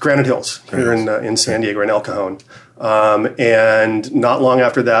school? Granite Hills here in San Diego, in El Cajon. And not long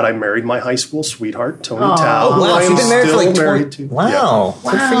after that, I married my high school sweetheart, Tony Towe. who Wow, I so am you've been married for still like 20. married to. Wow.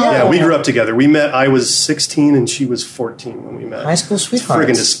 Good for you. Yeah, we grew up together. We met. I was 16 and she was 14 when we met. High school It's sweethearts.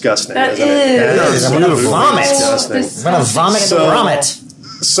 friggin' disgusting, That isn't it? is. I'm gonna absolutely vomit. disgusting. I'm gonna vomit the vomit.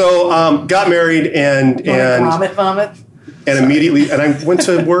 So got married and Vomit. and immediately, and I went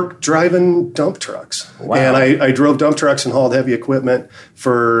to work driving dump trucks. Wow. And I drove dump trucks and hauled heavy equipment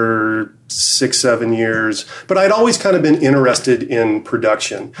for 6-7 years. But I'd always kind of been interested in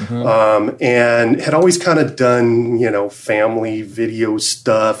production, and had always kind of done, family video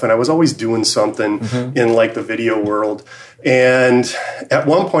stuff. And I was always doing something in like the video world. And at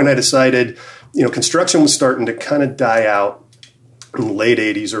one point I decided, construction was starting to kind of die out in the late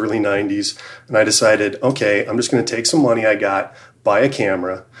 80s, early 90s. And I decided, okay, I'm just going to take some money I got, buy a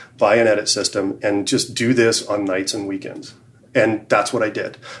camera, buy an edit system, and just do this on nights and weekends. And that's what I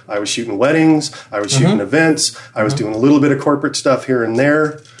did. I was shooting weddings. I was shooting events. I was doing a little bit of corporate stuff here and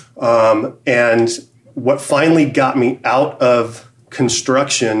there. And what finally got me out of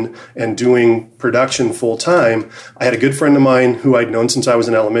construction and doing production full time, I had a good friend of mine who I'd known since I was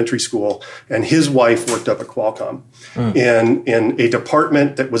in elementary school, and his wife worked up at Qualcomm in a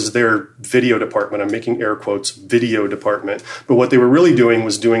department that was their video department. I'm making air quotes, video department. But what they were really doing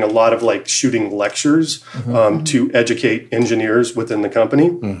was doing a lot of like shooting lectures to educate engineers within the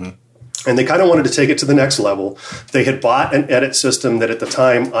company. And they kind of wanted to take it to the next level. They had bought an edit system that at the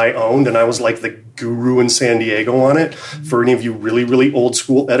time I owned, and I was like the guru in San Diego on it. For any of you really, really old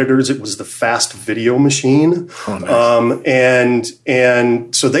school editors, it was the Fast Video Machine. Oh, nice.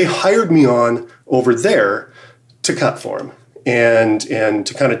 And so they hired me on over there to cut for them and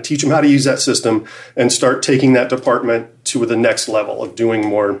to kind of teach them how to use that system and start taking that department to the next level of doing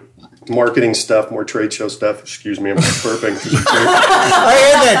more marketing stuff, more trade show stuff. Excuse me, I'm burping. I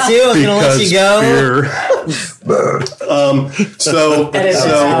heard that too. I'm gonna let you go.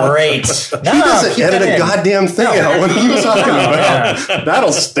 Great. He doesn't edit a goddamn thing out. What are you talking about?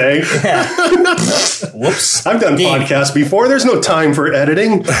 That'll stay. Whoops. I've done podcasts before. There's no time for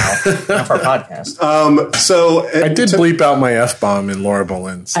editing. Not for a podcast. I did bleep out my F-bomb in Laura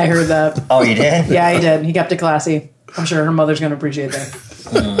Bolen's. I heard that. Oh, you did? Yeah, he did. He kept it classy. I'm sure her mother's going to appreciate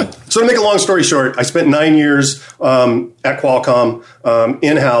that. So to make a long story short, I spent 9 years at Qualcomm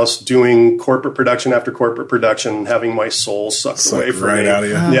in-house doing corporate production after corporate production, having my soul sucked away from right me. out of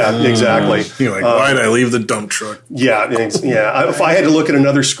you. Yeah, exactly. You're like, why did I leave the dump truck? Yeah. If I had to look at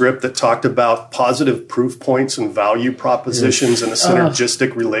another script that talked about positive proof points and value propositions and a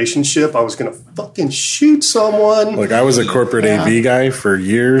synergistic relationship, I was going to fucking shoot someone. Like, I was a corporate AV guy for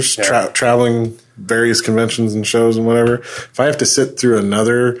years, traveling various conventions and shows and whatever. If I have to sit through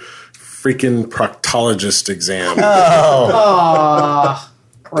another freaking proctologist exam,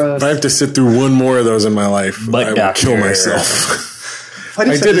 gross. if I have to sit through one more of those in my life, I would kill myself. I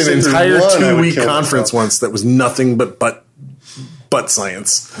did an entire 2-week conference once that was nothing but butt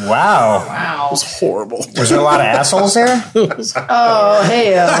science. Wow. It was horrible. Was there a lot of assholes there? Oh,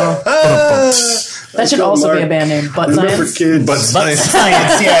 hey. That should also be a band name. Butt Science. Kids. Butt Butt science.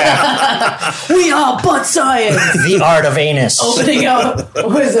 science, yeah. We are Butt Science. The art of anus. Opening up.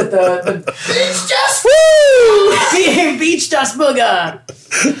 What is it? The Beach Dust Woo! Beach Dust Booger.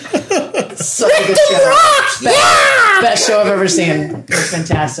 Such a good show. Best show I've ever seen. It's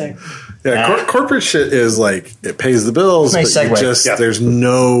fantastic. Yeah, corporate shit is like, it pays the bills, Nice but segue. there's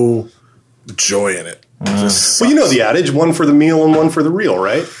no joy in it. Well, you know the adage, one for the meal and one for the real,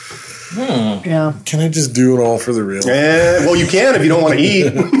 right? Yeah. Can I just do it all for the real? Well, you can if you don't want to eat.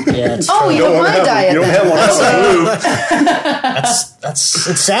 Yeah, it's Oh, you have my diet. You don't then. have one.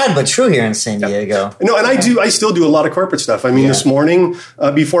 it's sad but true here in San Diego. No, and I still do a lot of corporate stuff. I mean, this morning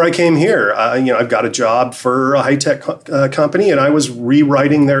before I came here, I've got a job for a high tech company, and I was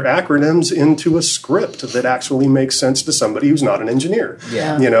rewriting their acronyms into a script that actually makes sense to somebody who's not an engineer.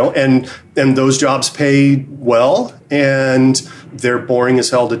 Yeah. And those jobs pay well, and they're boring as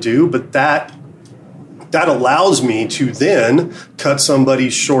hell to do, but that allows me to then cut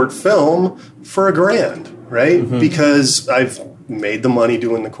somebody's short film for $1,000, right? Mm-hmm. Because I've made the money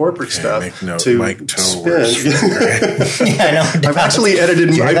doing the corporate stuff make note, to Mike Towe spend. Yeah, I know. I've actually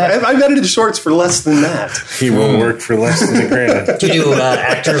edited. I've edited shorts for less than that. He will work for less than $1,000. Do you do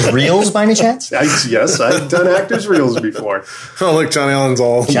actors' reels by any chance? Yes, I've done actors' reels before. Oh, look, John Allen's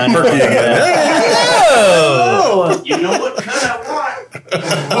all John perky again. Oh, You know what cut I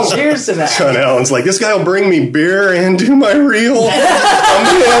want? cheers to that. John Allen's like, this guy will bring me beer and do my reel. I'm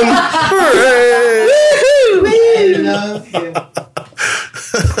in. Hooray!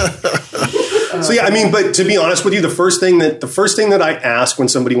 So yeah, I mean, but to be honest with you, the first thing that I ask when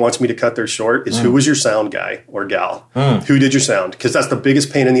somebody wants me to cut their short is who was your sound guy or gal? Who did your sound? Because that's the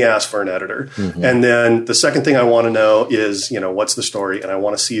biggest pain in the ass for an editor. Mm-hmm. And then the second thing I want to know is, what's the story? And I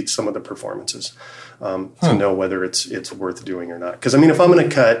want to see some of the performances to know whether it's worth doing or not. Because I mean, if I'm going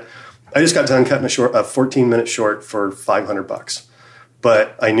to cut, I just got done cutting a 14-minute short for $500.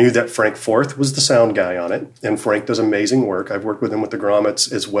 But I knew that Frank Forth was the sound guy on it, and Frank does amazing work. I've worked with him with the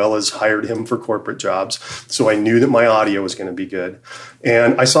Grommets as well as hired him for corporate jobs. So I knew that my audio was going to be good.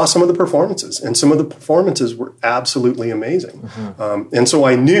 And I saw some of the performances, and some of the performances were absolutely amazing. Mm-hmm. And so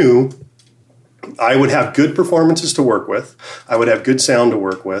I knew I would have good performances to work with. I would have good sound to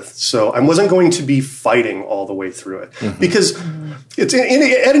work with. So I wasn't going to be fighting all the way through it. Mm-hmm. Because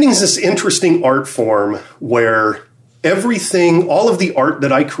editing is this interesting art form where everything, all of the art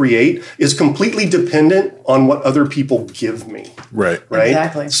that I create is completely dependent on what other people give me. Right.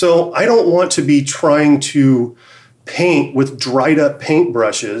 Exactly. So I don't want to be trying to paint with dried up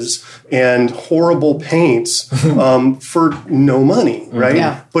paintbrushes and horrible paints for no money, right?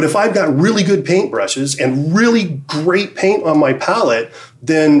 Yeah. But if I've got really good paintbrushes and really great paint on my palette,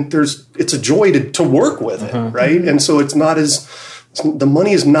 then it's a joy to work with it, right? And so the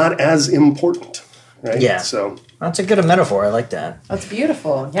money is not as important, right? Yeah. So that's a good metaphor. I like that. That's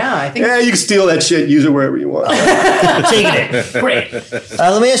beautiful. Yeah, I think. yeah, you can steal that shit, use it wherever you want. Taking it. Great.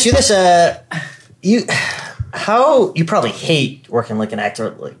 Let me ask you this: you probably hate working like an actor,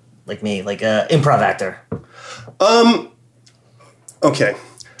 like like me, like a improv actor? Okay.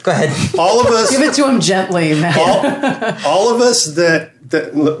 Go ahead. All of us. Give it to him gently, man. All of us that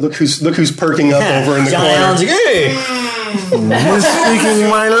look who's perking up over in the John corner. Allen's like, hey! You're speaking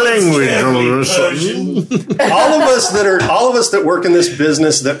my language. all of us that work in this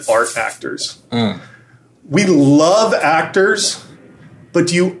business that aren't actors. We love actors, but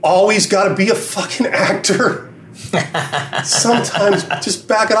do you always got to be a fucking actor? Sometimes just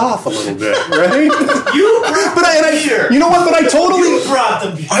back it off a little bit, right? You know what? But I totally brought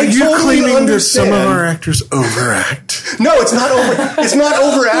them. Are you totally claiming that some of understand. our actors overact? No, it's not over. It's not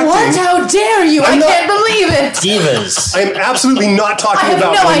overacting. What? How dare you? I can't believe it. Divas. I'm absolutely not I talking have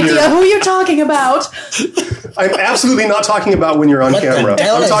about no when idea who you're talking about. I'm absolutely not talking about when you're on What the camera.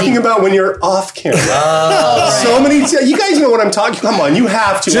 hell I'm is talking he- about when you're off camera. You guys know what I'm talking. Come on, you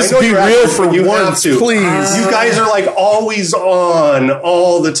have to. Just I know be you're real actors, for but you once, have to. please. You guys are like always on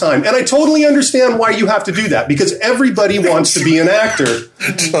all the time, and I totally understand why you have to do that because everybody wants to be an actor.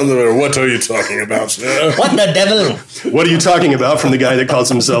 What are you talking about? What the devil? What are you talking about from the guy that calls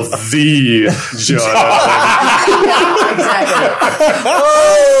himself the John Allen? Exactly.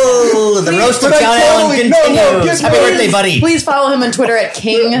 Oh, the roast of but I John Allen totally- continues. no, get Happy ready. birthday, buddy. Please follow him on Twitter at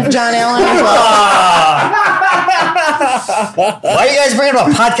King John Allen as well. Why are you guys bringing up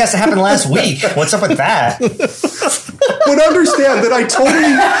a podcast that happened last week? What's up with that? But understand that I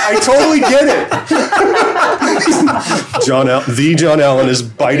totally get it. The John Allen is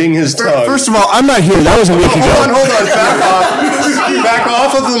biting his tongue. First of all, I'm not here. That was a week ago. Hold on. Back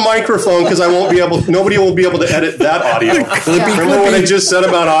off of the microphone because nobody will be able to edit that audio. Remember what I just said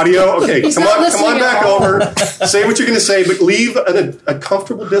about audio? Okay, come on listening back at all. over. Say what you're going to say, but leave a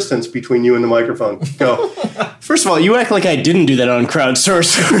comfortable distance between you and the microphone. Go. First of all, you act like I didn't do that on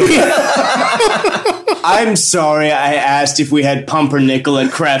crowdsourcing. I'm sorry I asked if we had pumpernickel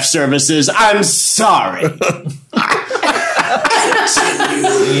at craft services. I'm sorry.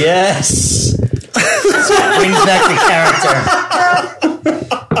 Yes. Brings back the character.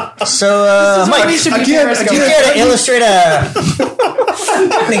 So, Mike, What he should be again, Periscope. do you care to illustrate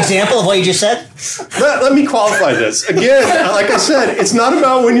an example of what you just said? Let me qualify this. Again, like I said, it's not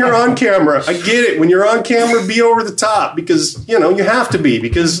about when you're on camera. I get it. When you're on camera, be over the top because, you have to be.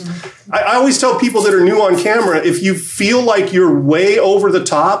 Because I always tell people that are new on camera, if you feel like you're way over the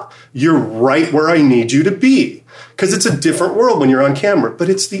top, you're right where I need you to be. Because it's a different world when you're on camera. But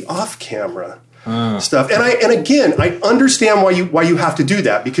it's the off camera stuff. And again, I understand why you have to do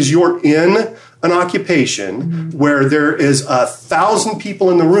that. Because you're in an occupation where there is 1,000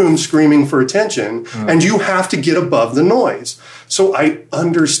 people in the room screaming for attention, and you have to get above the noise. So I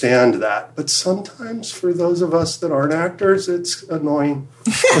understand that. But sometimes for those of us that aren't actors, it's annoying.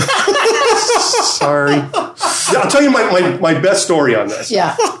 Sorry. I'll tell you my best story on this.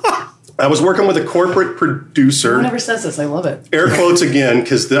 Yeah. I was working with a corporate producer. Who never says this? I love it. Air quotes again,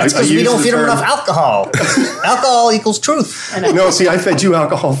 because I Because we use don't the feed them term. enough alcohol. Alcohol equals truth. No, see, I fed you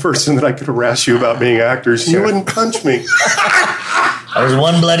alcohol first, and then I could harass you about being actors. You wouldn't punch me. There's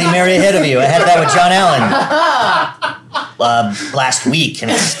one Bloody Mary ahead of you. I had that with John Allen last week,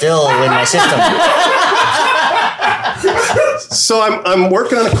 and it's still in my system. So I'm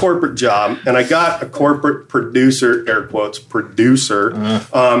working on a corporate job, and I got a corporate producer, air quotes, producer,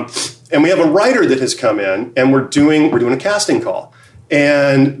 and we have a writer that has come in, and we're doing a casting call.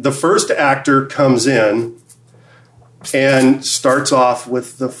 And the first actor comes in and starts off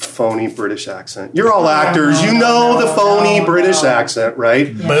with the phony British accent. You're all actors. You know the phony British accent,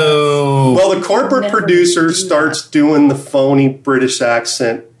 right? Boo. Well, the corporate producer starts doing the phony British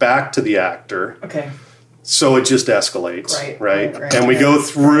accent back to the actor. Okay. So it just escalates, right? Right. And we go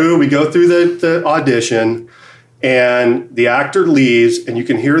through the audition, and the actor leaves, and you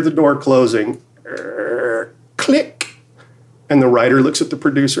can hear the door closing. Click. And the writer looks at the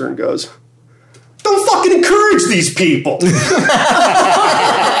producer and goes, "Don't fucking encourage these people."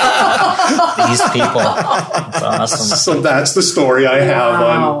 These people. That's awesome. So that's the story I have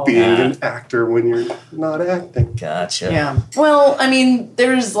Wow. on being an actor when you're not acting. Gotcha. Yeah. Well, I mean,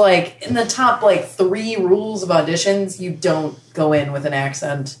 there's like in the top 3 rules of auditions, you don't go in with an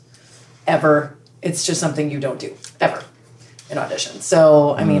accent ever. It's just something you don't do ever in auditions.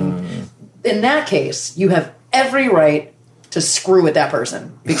 So, I mean, in that case, you have every right to screw with that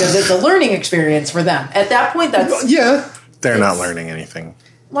person because it's a learning experience for them. At that point, that's They're not learning anything.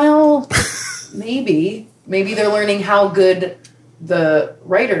 well, maybe they're learning how good the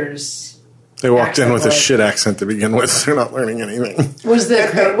writers They walked accent in with a was. shit accent to begin with. They're not learning anything.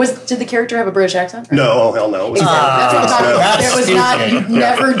 Did the character have a British accent? No, oh hell no. It was That's what I'm talking about. There was not. You'd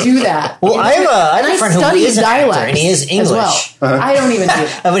never do that. Well, I have a friend who studied is an actor, dialects and he is English. as well. I don't even do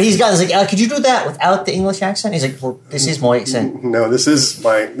that. But he's got. He's like, could you do that without the English accent? He's like, well, this is my accent. No, this is how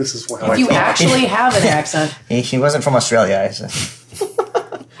I You talk. actually have an accent. He wasn't from Australia.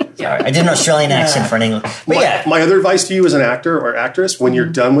 Sorry, I did an Australian accent for an English. But yeah, My other advice to you as an actor or actress, when you're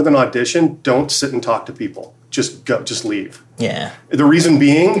done with an audition, don't sit and talk to people. Just go, just leave. yeah. The reason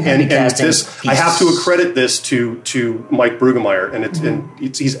being, and casting this, pieces. I have to accredit this to Mike Brueggemeyer, and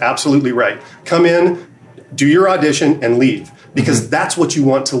he's absolutely right. Come in, do your audition, and leave. Because that's what you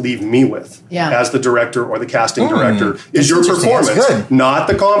want to leave me with as the director or the casting director is your performance, not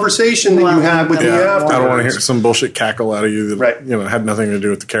the conversation that you have with me afterwards. I don't want to hear some bullshit cackle out of you that had nothing to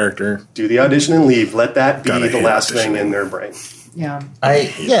do with the character. Do the audition and leave. Let that be Gotta the hate last thing auditioning. in their brain. Yeah.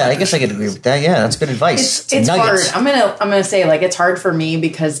 I guess I could agree with that. Yeah, that's good advice. It's hard. Nuggets. I'm gonna say it's hard for me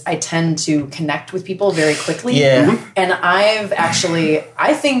because I tend to connect with people very quickly. Yeah. And I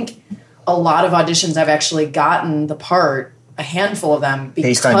think a lot of auditions I've actually gotten the part, a handful of them,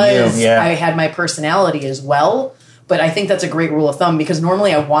 Based because on you, yeah. I had my personality as well. But I think that's a great rule of thumb because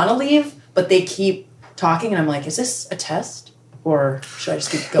normally I want to leave, but they keep talking and I'm like, is this a test? Or should I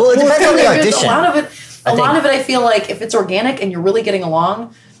just keep going? Well, it depends on the audition. A lot of it, I feel like if it's organic and you're really getting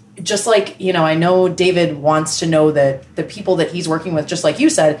along, just like, I know David wants to know that the people that he's working with, just like you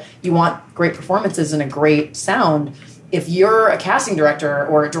said, you want great performances and a great sound. If you're a casting director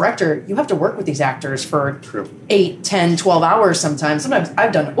or a director, you have to work with these actors for 8, 10, 12 hours sometimes. Sometimes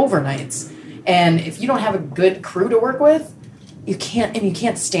I've done overnights. And if you don't have a good crew to work with, you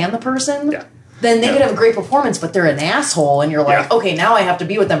can't stand the person. Yeah. Then they could have a great performance, but they're an asshole, and you're like, okay, now I have to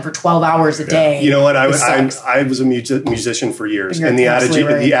be with them for 12 hours a day. You know what? I was a musician for years, and the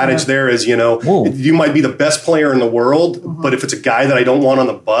adage there is, you might be the best player in the world, but if it's a guy that I don't want on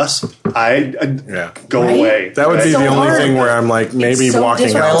the bus, I go away. That would be the only thing where I'm like, maybe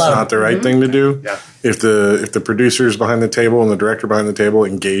walking out is not the right thing to do. Yeah. If the producers behind the table and the director behind the table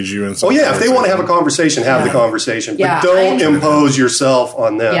engage you in something. If they want to have a conversation, have the conversation. Yeah, but don't impose yourself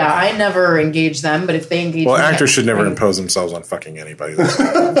on them. Yeah, I never engage them, but if they engage me, actors should never impose themselves on fucking anybody.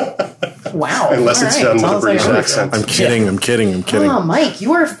 Wow. Unless it's done with a British accent. I'm kidding. Oh, Mike,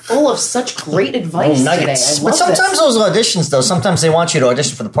 you are full of such great advice today. Nuggets. I But love sometimes this. those auditions, though, sometimes they want you to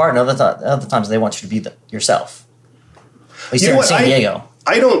audition for the part, and other times they want you to be yourself. At least here in San Diego.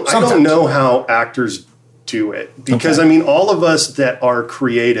 I don't know how actors do it because all of us that are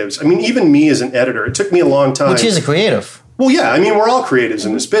creatives. Even me as an editor, it took me a long time. Which is a creative. Well, yeah. We're all creatives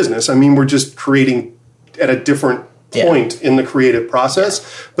in this business. We're just creating at a different point in the creative process.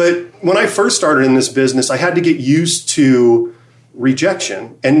 But when I first started in this business, I had to get used to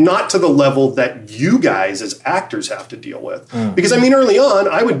rejection, and not to the level that you guys as actors have to deal with. Because early on,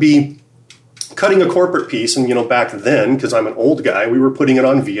 I would be cutting a corporate piece, and back then, because I'm an old guy, we were putting it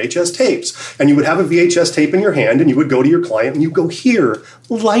on VHS tapes, and you would have a VHS tape in your hand, and you would go to your client, and you go, here,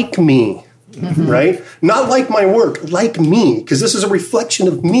 like me. Right? Not like my work, like me, because this is a reflection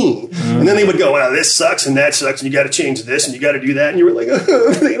of me. And then they would go, well, this sucks and that sucks, and you got to change this and you got to do that. And you were like,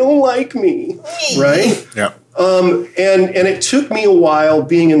 they don't like me. Right? Yeah. And it took me a while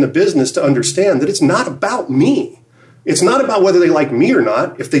being in the business to understand that it's not about me. It's not about whether they like me or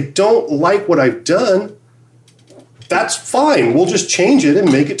not. If they don't like what I've done, that's fine. We'll just change it and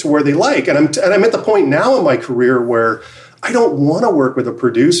make it to where they like. And I'm at the point now in my career where I don't want to work with a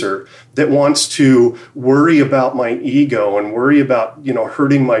producer that wants to worry about my ego and worry about,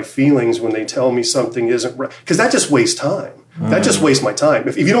 hurting my feelings when they tell me something isn't right. Because that just wastes time. That just wastes my time.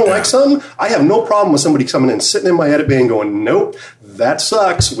 If you don't like something, I have no problem with somebody coming in, sitting in my edit bay and going, nope, that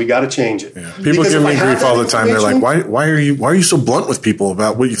sucks. We got to change it. Yeah. People give me grief all the time. They're like, why are you so blunt with people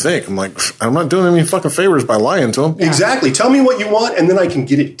about what you think? I'm like, I'm not doing any fucking favors by lying to them. Yeah. Exactly. Tell me what you want, and then I can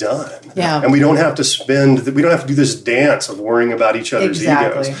get it done. Yeah. And we don't have to do this dance of worrying about each other's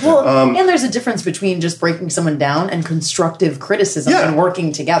egos. Well, and there's a difference between just breaking someone down and constructive criticism and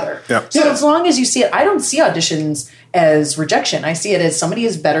working together. Yeah. So as long as you see it, I don't see auditions as rejection. I see it as somebody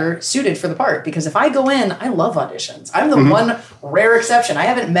is better suited for the part. Because if I go in, I love auditions. I'm the one rare exception. I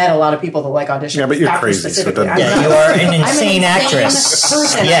haven't met a lot of people that like auditions. Yeah, but you're crazy. So you are an insane actress.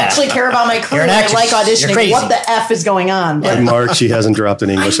 Person. I actually care about my career. I like auditioning. What the F is going on? But Mark, she hasn't dropped an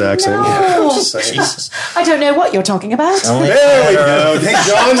English accent yet. Jesus. I don't know what you're talking about. There we go. Hey,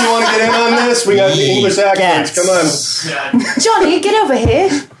 John, you want to get in on this? We got the English accents. Come on. Johnny, get over here.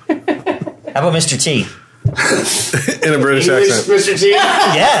 How about Mr. T? In a British accent. Mr. T?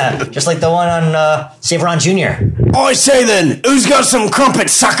 Yeah, just like the one on Save Ron Jr. I say then, who's got some crumpet,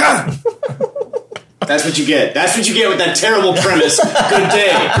 sucker? That's what you get. That's what you get with that terrible premise. Good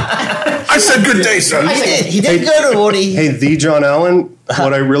day. I said good day, sir. He did good, Woody. Hey, the John Allen.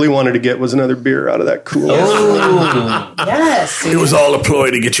 What I really wanted to get was another beer out of that cooler. Yes. It was all a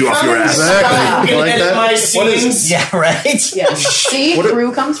ploy to get you off your ass. Exactly. Like Edit that. my What is- scenes. Yeah, right. Yeah. See,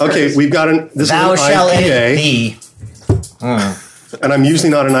 Crew comes first. Okay, we've got this Thou is an shall edit IPA, thee. and I'm usually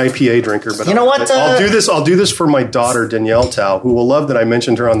not an IPA drinker, but You know what, I'll do this. I'll do this for my daughter Danielle Towe, who will love that I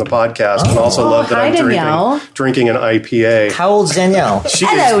mentioned her on the podcast, and also love that hi, I'm Danielle. drinking an IPA. How old's Danielle? She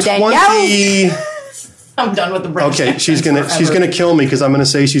Hello, is Danielle. 20. I'm done with the British Okay, she's gonna kill me because I'm gonna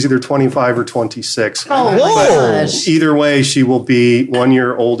say she's either 25 or 26. Oh my Whoa. gosh. Either way, she will be 1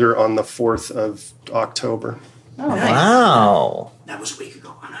 year older on the 4th of October. Oh, nice. Wow. That was a week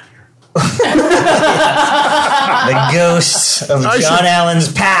ago. I'm not here. The ghosts of John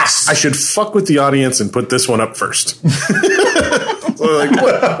Allen's past. I should fuck with the audience and put this one up first. So like,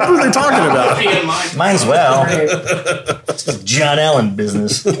 what are they talking about? Might as well. It's just John Allen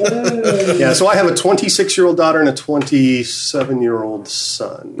business. Yeah, so I have a 26-year-old daughter and a 27-year-old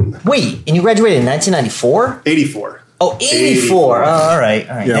son. Wait, and you graduated in 1994? 84. Oh, 84. Oh, all right.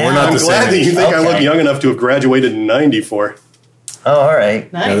 All right. Yeah, we're Now- not I'm the glad same that you think I look Okay. young enough to have graduated in 94. Oh, all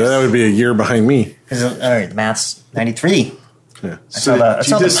right. Nice. Yeah, that would be a year behind me. All right, the math's 93. Yeah. So saw did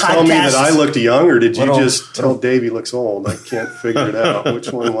the you just tell me that podcast. I looked young, or did you Little- just tell Dave he looks old? I can't figure it out.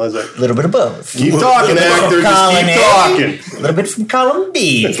 Which one was it? A little bit of both. Keep talking, actor. Just Colin keep A. talking. A little bit from column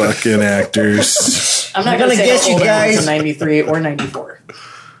B. Fucking actors. I'm not I'm going to gonna say guess you how old I am guys- to 93 or 94.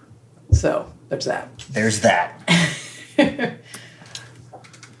 So there's that. There's that.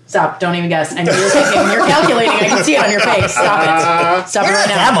 Stop. Don't even guess. I know you're thinking. You're calculating. I can see it on your face. Stop it. Stop You're it not right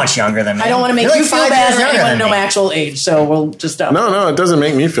that now. much younger than me. I don't want to make You're you like feel 5 bad years or younger anyone than know me. my actual age, so we'll just stop. No, it doesn't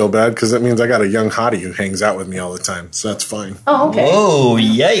make me feel bad because that means I got a young hottie who hangs out with me all the time. So that's fine. Oh, okay. Oh,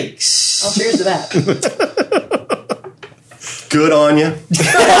 yikes. Well, cheers to that. Good on you. I guess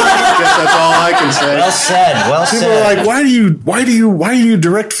that's all I can say. Well said. Well People said. are like, why do you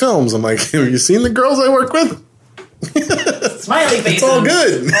direct films? I'm like, have you seen the girls I work with? Smiley face. It's all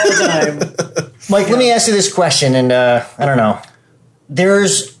good. All the time. Mike, let me ask you this question, and I don't know.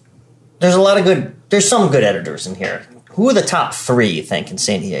 There's a lot of good. There's some good editors in here. Who are the top 3 you think in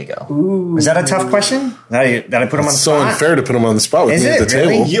San Diego? Ooh. Is that a tough question? Did I put them on the It's so spot? unfair to put them on the spot with Is me at it the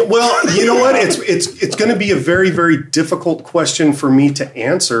really? table. Yeah, well, you know what? It's going to be a very, very difficult question for me to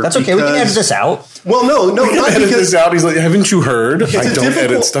answer. That's okay. We can because- edit this out. Well, no, not Edit because this out. He's like, haven't you heard? It's I a don't edit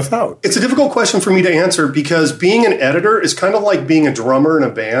difficult- stuff out. It's a difficult question for me to answer because being an editor is kind of like being a drummer in a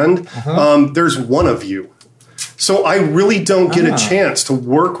band. There's one of you. So I really don't get a chance to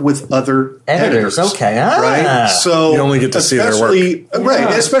work with other editors. Okay. Right? So You only get to see their work. Right,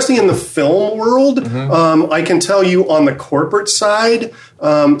 especially in the film world. I can tell you on the corporate side,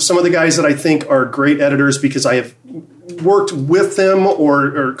 some of the guys that I think are great editors because I have worked with them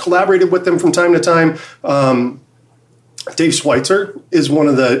or collaborated with them from time to time. Dave Schweitzer is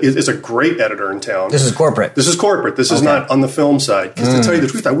is a great editor in town. This is corporate. This is corporate. This is not on the film side. Because to tell you the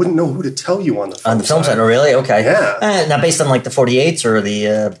truth, I wouldn't know who to tell you on the film On the film side, oh, really? Okay. Yeah. Not based on like the 48s or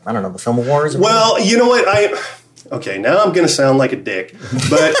the, I don't know, the Film Awards? Or Well, you know what? Okay, now I'm going to sound like a dick,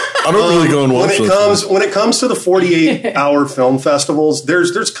 but I don't really go and watch those. when it comes to the 48-hour film festivals,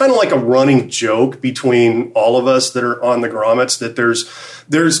 there's kind of like a running joke between all of us that are on the grommets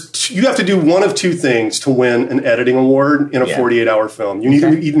that you have to do one of two things to win an editing award in a 48-hour film. You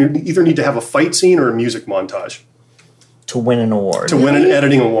either need to have a fight scene or a music montage. To win an award. To win an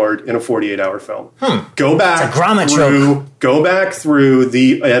editing award in a 48-hour film. Go back It's a grommet joke. Go back through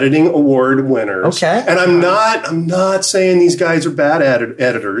the editing award winners. Okay. And I'm not saying these guys are bad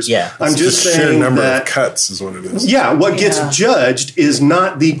editors. Yeah. I'm just the sheer saying number that of cuts is what it is. yeah, what gets judged is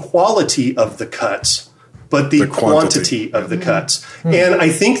not the quality of the cuts, but the quantity of the cuts. And I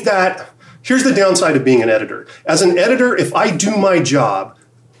think that here's the downside of being an editor. As an editor, if I do my job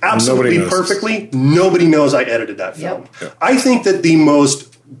absolutely Nobody knows. perfectly, nobody knows I edited that film. I think that the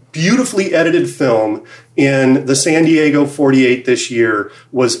most beautifully edited film in the San Diego 48 this year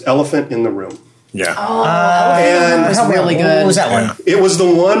was Elephant in the Room. Yeah. And That's really good. What was that one? it was the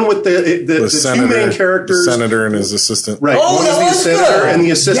one with the senator, two main characters. the senator and his assistant. Right. Oh, one that was was the senator good. and the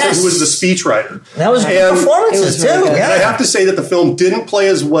assistant Yes. who was the speechwriter. That was good And- performances, It was too. really good. Yeah. And I have to say that the film didn't play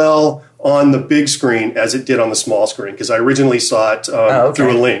as well on the big screen as it did on the small screen because I originally saw it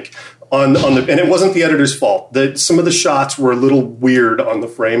through a link. And it wasn't the editor's fault. Some of the shots were a little weird on the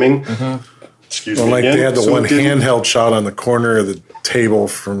framing. Excuse Well, me. like again. they had the So one it didn't- handheld shot on the corner of the table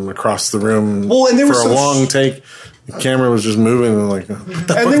from across the room Well, and there for was a some long take. The camera was just moving and like, what the And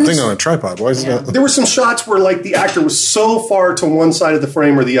fuck there thing was- on a tripod? Why is that? There were some shots where like the actor was so far to one side of the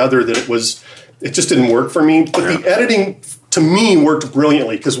frame or the other that it just didn't work for me. But the editing, to me, worked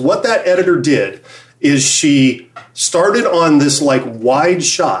brilliantly, because what that editor did is she started on this like wide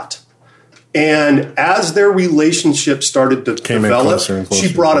shot, and as their relationship started to develop,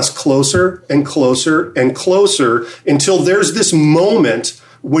 she brought us closer and closer and closer until there's this moment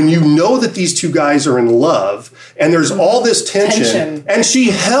when you know that these two guys are in love, and there's all this tension. And she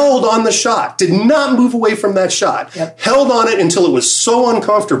held on the shot, did not move away from that shot, held on it until it was so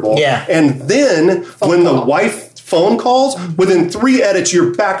uncomfortable. Yeah. And then when the wife phone calls, within 3 edits,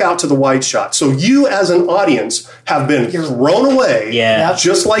 you're back out to the wide shot. So you, as an audience, have been thrown away,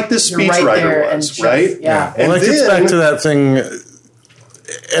 just like this speechwriter was, right? Yeah. Well, that gets back to that thing.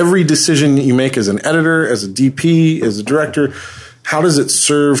 Every decision you make as an editor, as a DP, as a director, how does it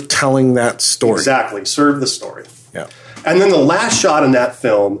serve telling that story? Exactly. Serve the story. Yeah. And then the last shot in that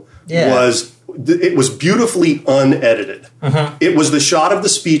film was, it was beautifully unedited. It was the shot of the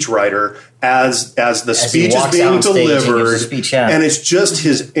speechwriter as the speech is being delivered, and it's just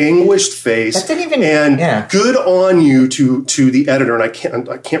his anguished face. That didn't even, and good on you to the editor, and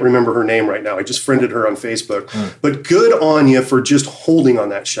I can't remember her name right now. I just friended her on Facebook, but good on you for just holding on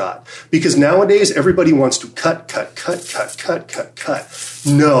that shot, because nowadays everybody wants to cut.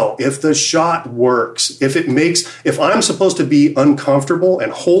 No, if the shot works, if I'm supposed to be uncomfortable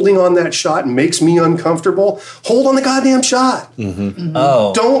and holding on that shot makes me uncomfortable, hold on the goddamn shot.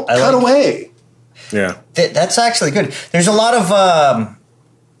 Oh, don't cut away. Yeah, that's actually good. There's a lot of.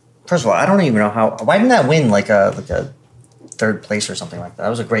 First of all, I don't even know why didn't that win like a third place or something like that? That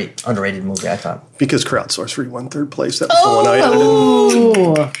was a great underrated movie, I thought. Because Crowdsourcery won third place. That was the one I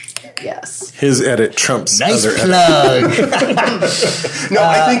edited. Yes. His edit trumps nice other plug. No,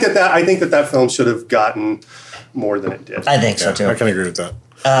 I think that film should have gotten more than it did. I think so too. I can agree with that.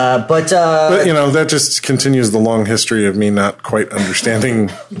 But that just continues the long history of me not quite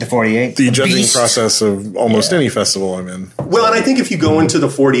understanding the 48, the judging process of almost any festival I'm in. Well, and I think if you go into the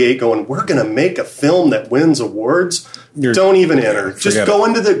 48 going, we're going to make a film that wins awards, don't even enter. Just go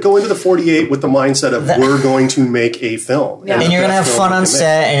into the 48 with the mindset of we're going to make a film, and you're going to have fun on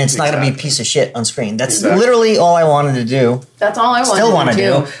set, and it's not going to be a piece of shit on screen. That's literally all I wanted to do. That's all I still want to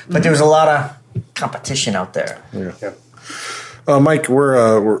do. Mm-hmm. But there's a lot of competition out there. Yeah. Mike,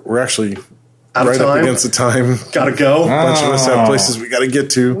 we're actually out right of time. Up against the time. Gotta go. A bunch of us have places we got to get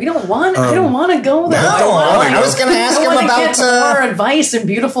to. We don't want. I don't want to go there. I was going to ask him about more advice and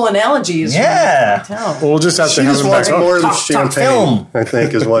beautiful analogies. Yeah. We'll just have to have him back more on. of the champagne, I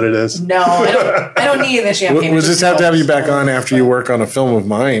think, is what it is. No, I don't need the champagne. We'll just have to have you back on after you work on a film of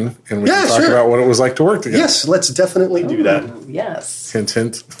mine, and we can talk about what it was like to work together. Yes, let's definitely do that. Yes. Hint,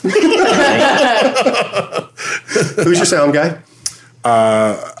 hint. Who's your sound guy?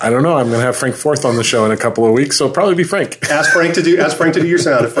 I don't know. I'm going to have Frank Forth on the show in a couple of weeks, so it'll probably be Frank. Ask Frank to do your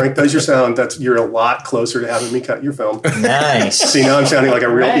sound. If Frank does your sound, you're a lot closer to having me cut your film. Nice. See, now I'm sounding like a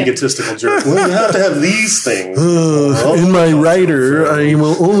real egotistical jerk. Well, you have to have these things. In my writer, I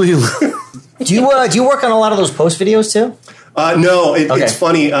will only. Do you work on a lot of those post videos too? No, it's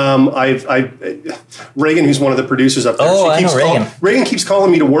funny. Reagan, who's one of the producers up there, Reagan keeps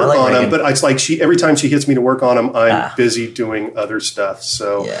calling me to work on them, but it's like every time she hits me to work on them, I'm busy doing other stuff.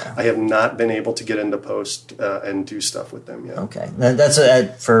 So I have not been able to get into post and do stuff with them yet. Okay,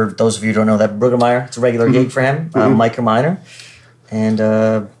 that's for those of you who don't know that Brueggemeyer. It's a regular gig for him, Mike Miner, and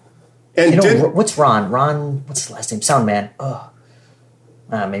what's Ron? Ron, what's his last name? Soundman.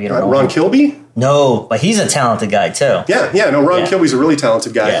 Maybe you don't know Ron him. Kilby? No, but he's a talented guy too. Ron Kilby's a really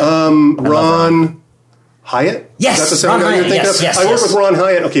talented guy. Ron Hyatt? Yes, is that the sound guy you're thinking of? Yes, I work with Ron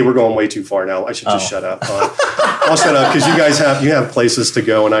Hyatt. Okay, we're going way too far now. I should just shut up. I'll shut up because you guys have places to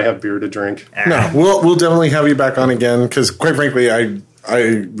go and I have beer to drink. No, we'll definitely have you back on again because, quite frankly, I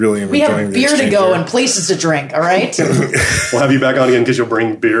really am we enjoying have the beer to exchange go here. and places to drink, all right? We'll have you back on again because you'll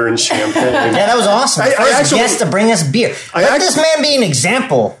bring beer and champagne. Yeah, that was awesome. First guest to bring us beer. Let this man be an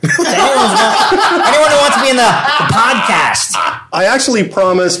example to anyone who wants to be in the podcast. I actually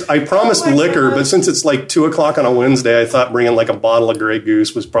promised liquor, but since it's like 2:00 on a Wednesday, I thought bringing like a bottle of Grey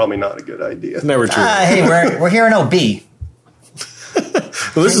Goose was probably not a good idea. Never true. Hey, we're here in OB.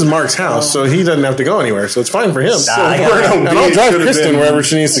 Well, this is Mark's house, so he doesn't have to go anywhere, so it's fine for him. And I'll drive Kristen wherever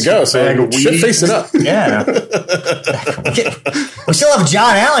she needs to go, so shit, face it up. Yeah. We still have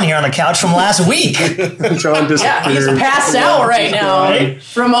John Allen here on the couch from last week. John disappeared. He's passed out right now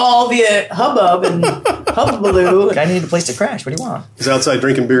from all the hubbub and hubbaloo. Guy needed a place to crash. What do you want? He's outside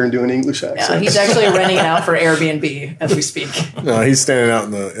drinking beer and doing English accents. Yeah, he's actually renting it out for Airbnb as we speak. No, he's standing out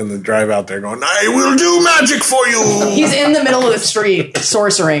in the drive out there going, I will do magic for you. He's in the middle of the street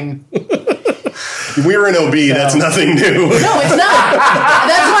sorcering. We're in OB. That's nothing new. No, it's not.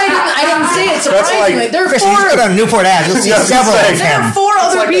 That's why I I didn't say it surprisingly. There are Chris, you go to Newport Ave. You'll see several of There are them. 4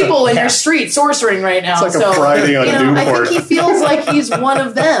 other people in your street sorcering right now. It's like a Friday on I Newport. think he feels like he's one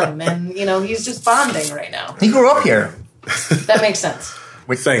of them, and he's just bonding right now. He grew up here. That makes sense.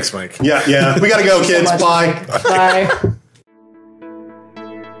 Thanks, Mike. Yeah. We gotta go, kids. So much, Bye. Mike. Bye.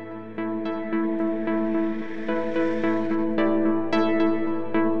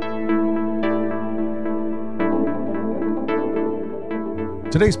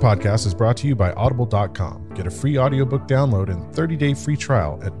 Today's podcast is brought to you by Audible.com. Get a free audiobook download and 30-day free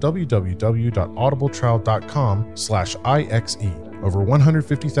trial at www.audibletrial.com/IXE. Over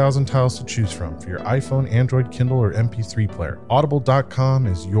 150,000 titles to choose from for your iPhone, Android, Kindle, or MP3 player. Audible.com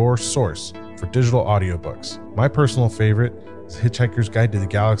is your source for digital audiobooks. My personal favorite is Hitchhiker's Guide to the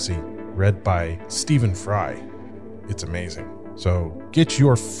Galaxy, read by Stephen Fry. It's amazing. So get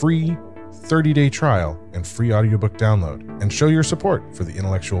your free 30-day trial and free audiobook download and show your support for the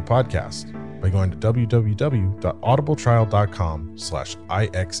Intellectual Podcast by going to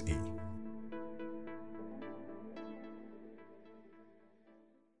www.audibletrial.com/IXE.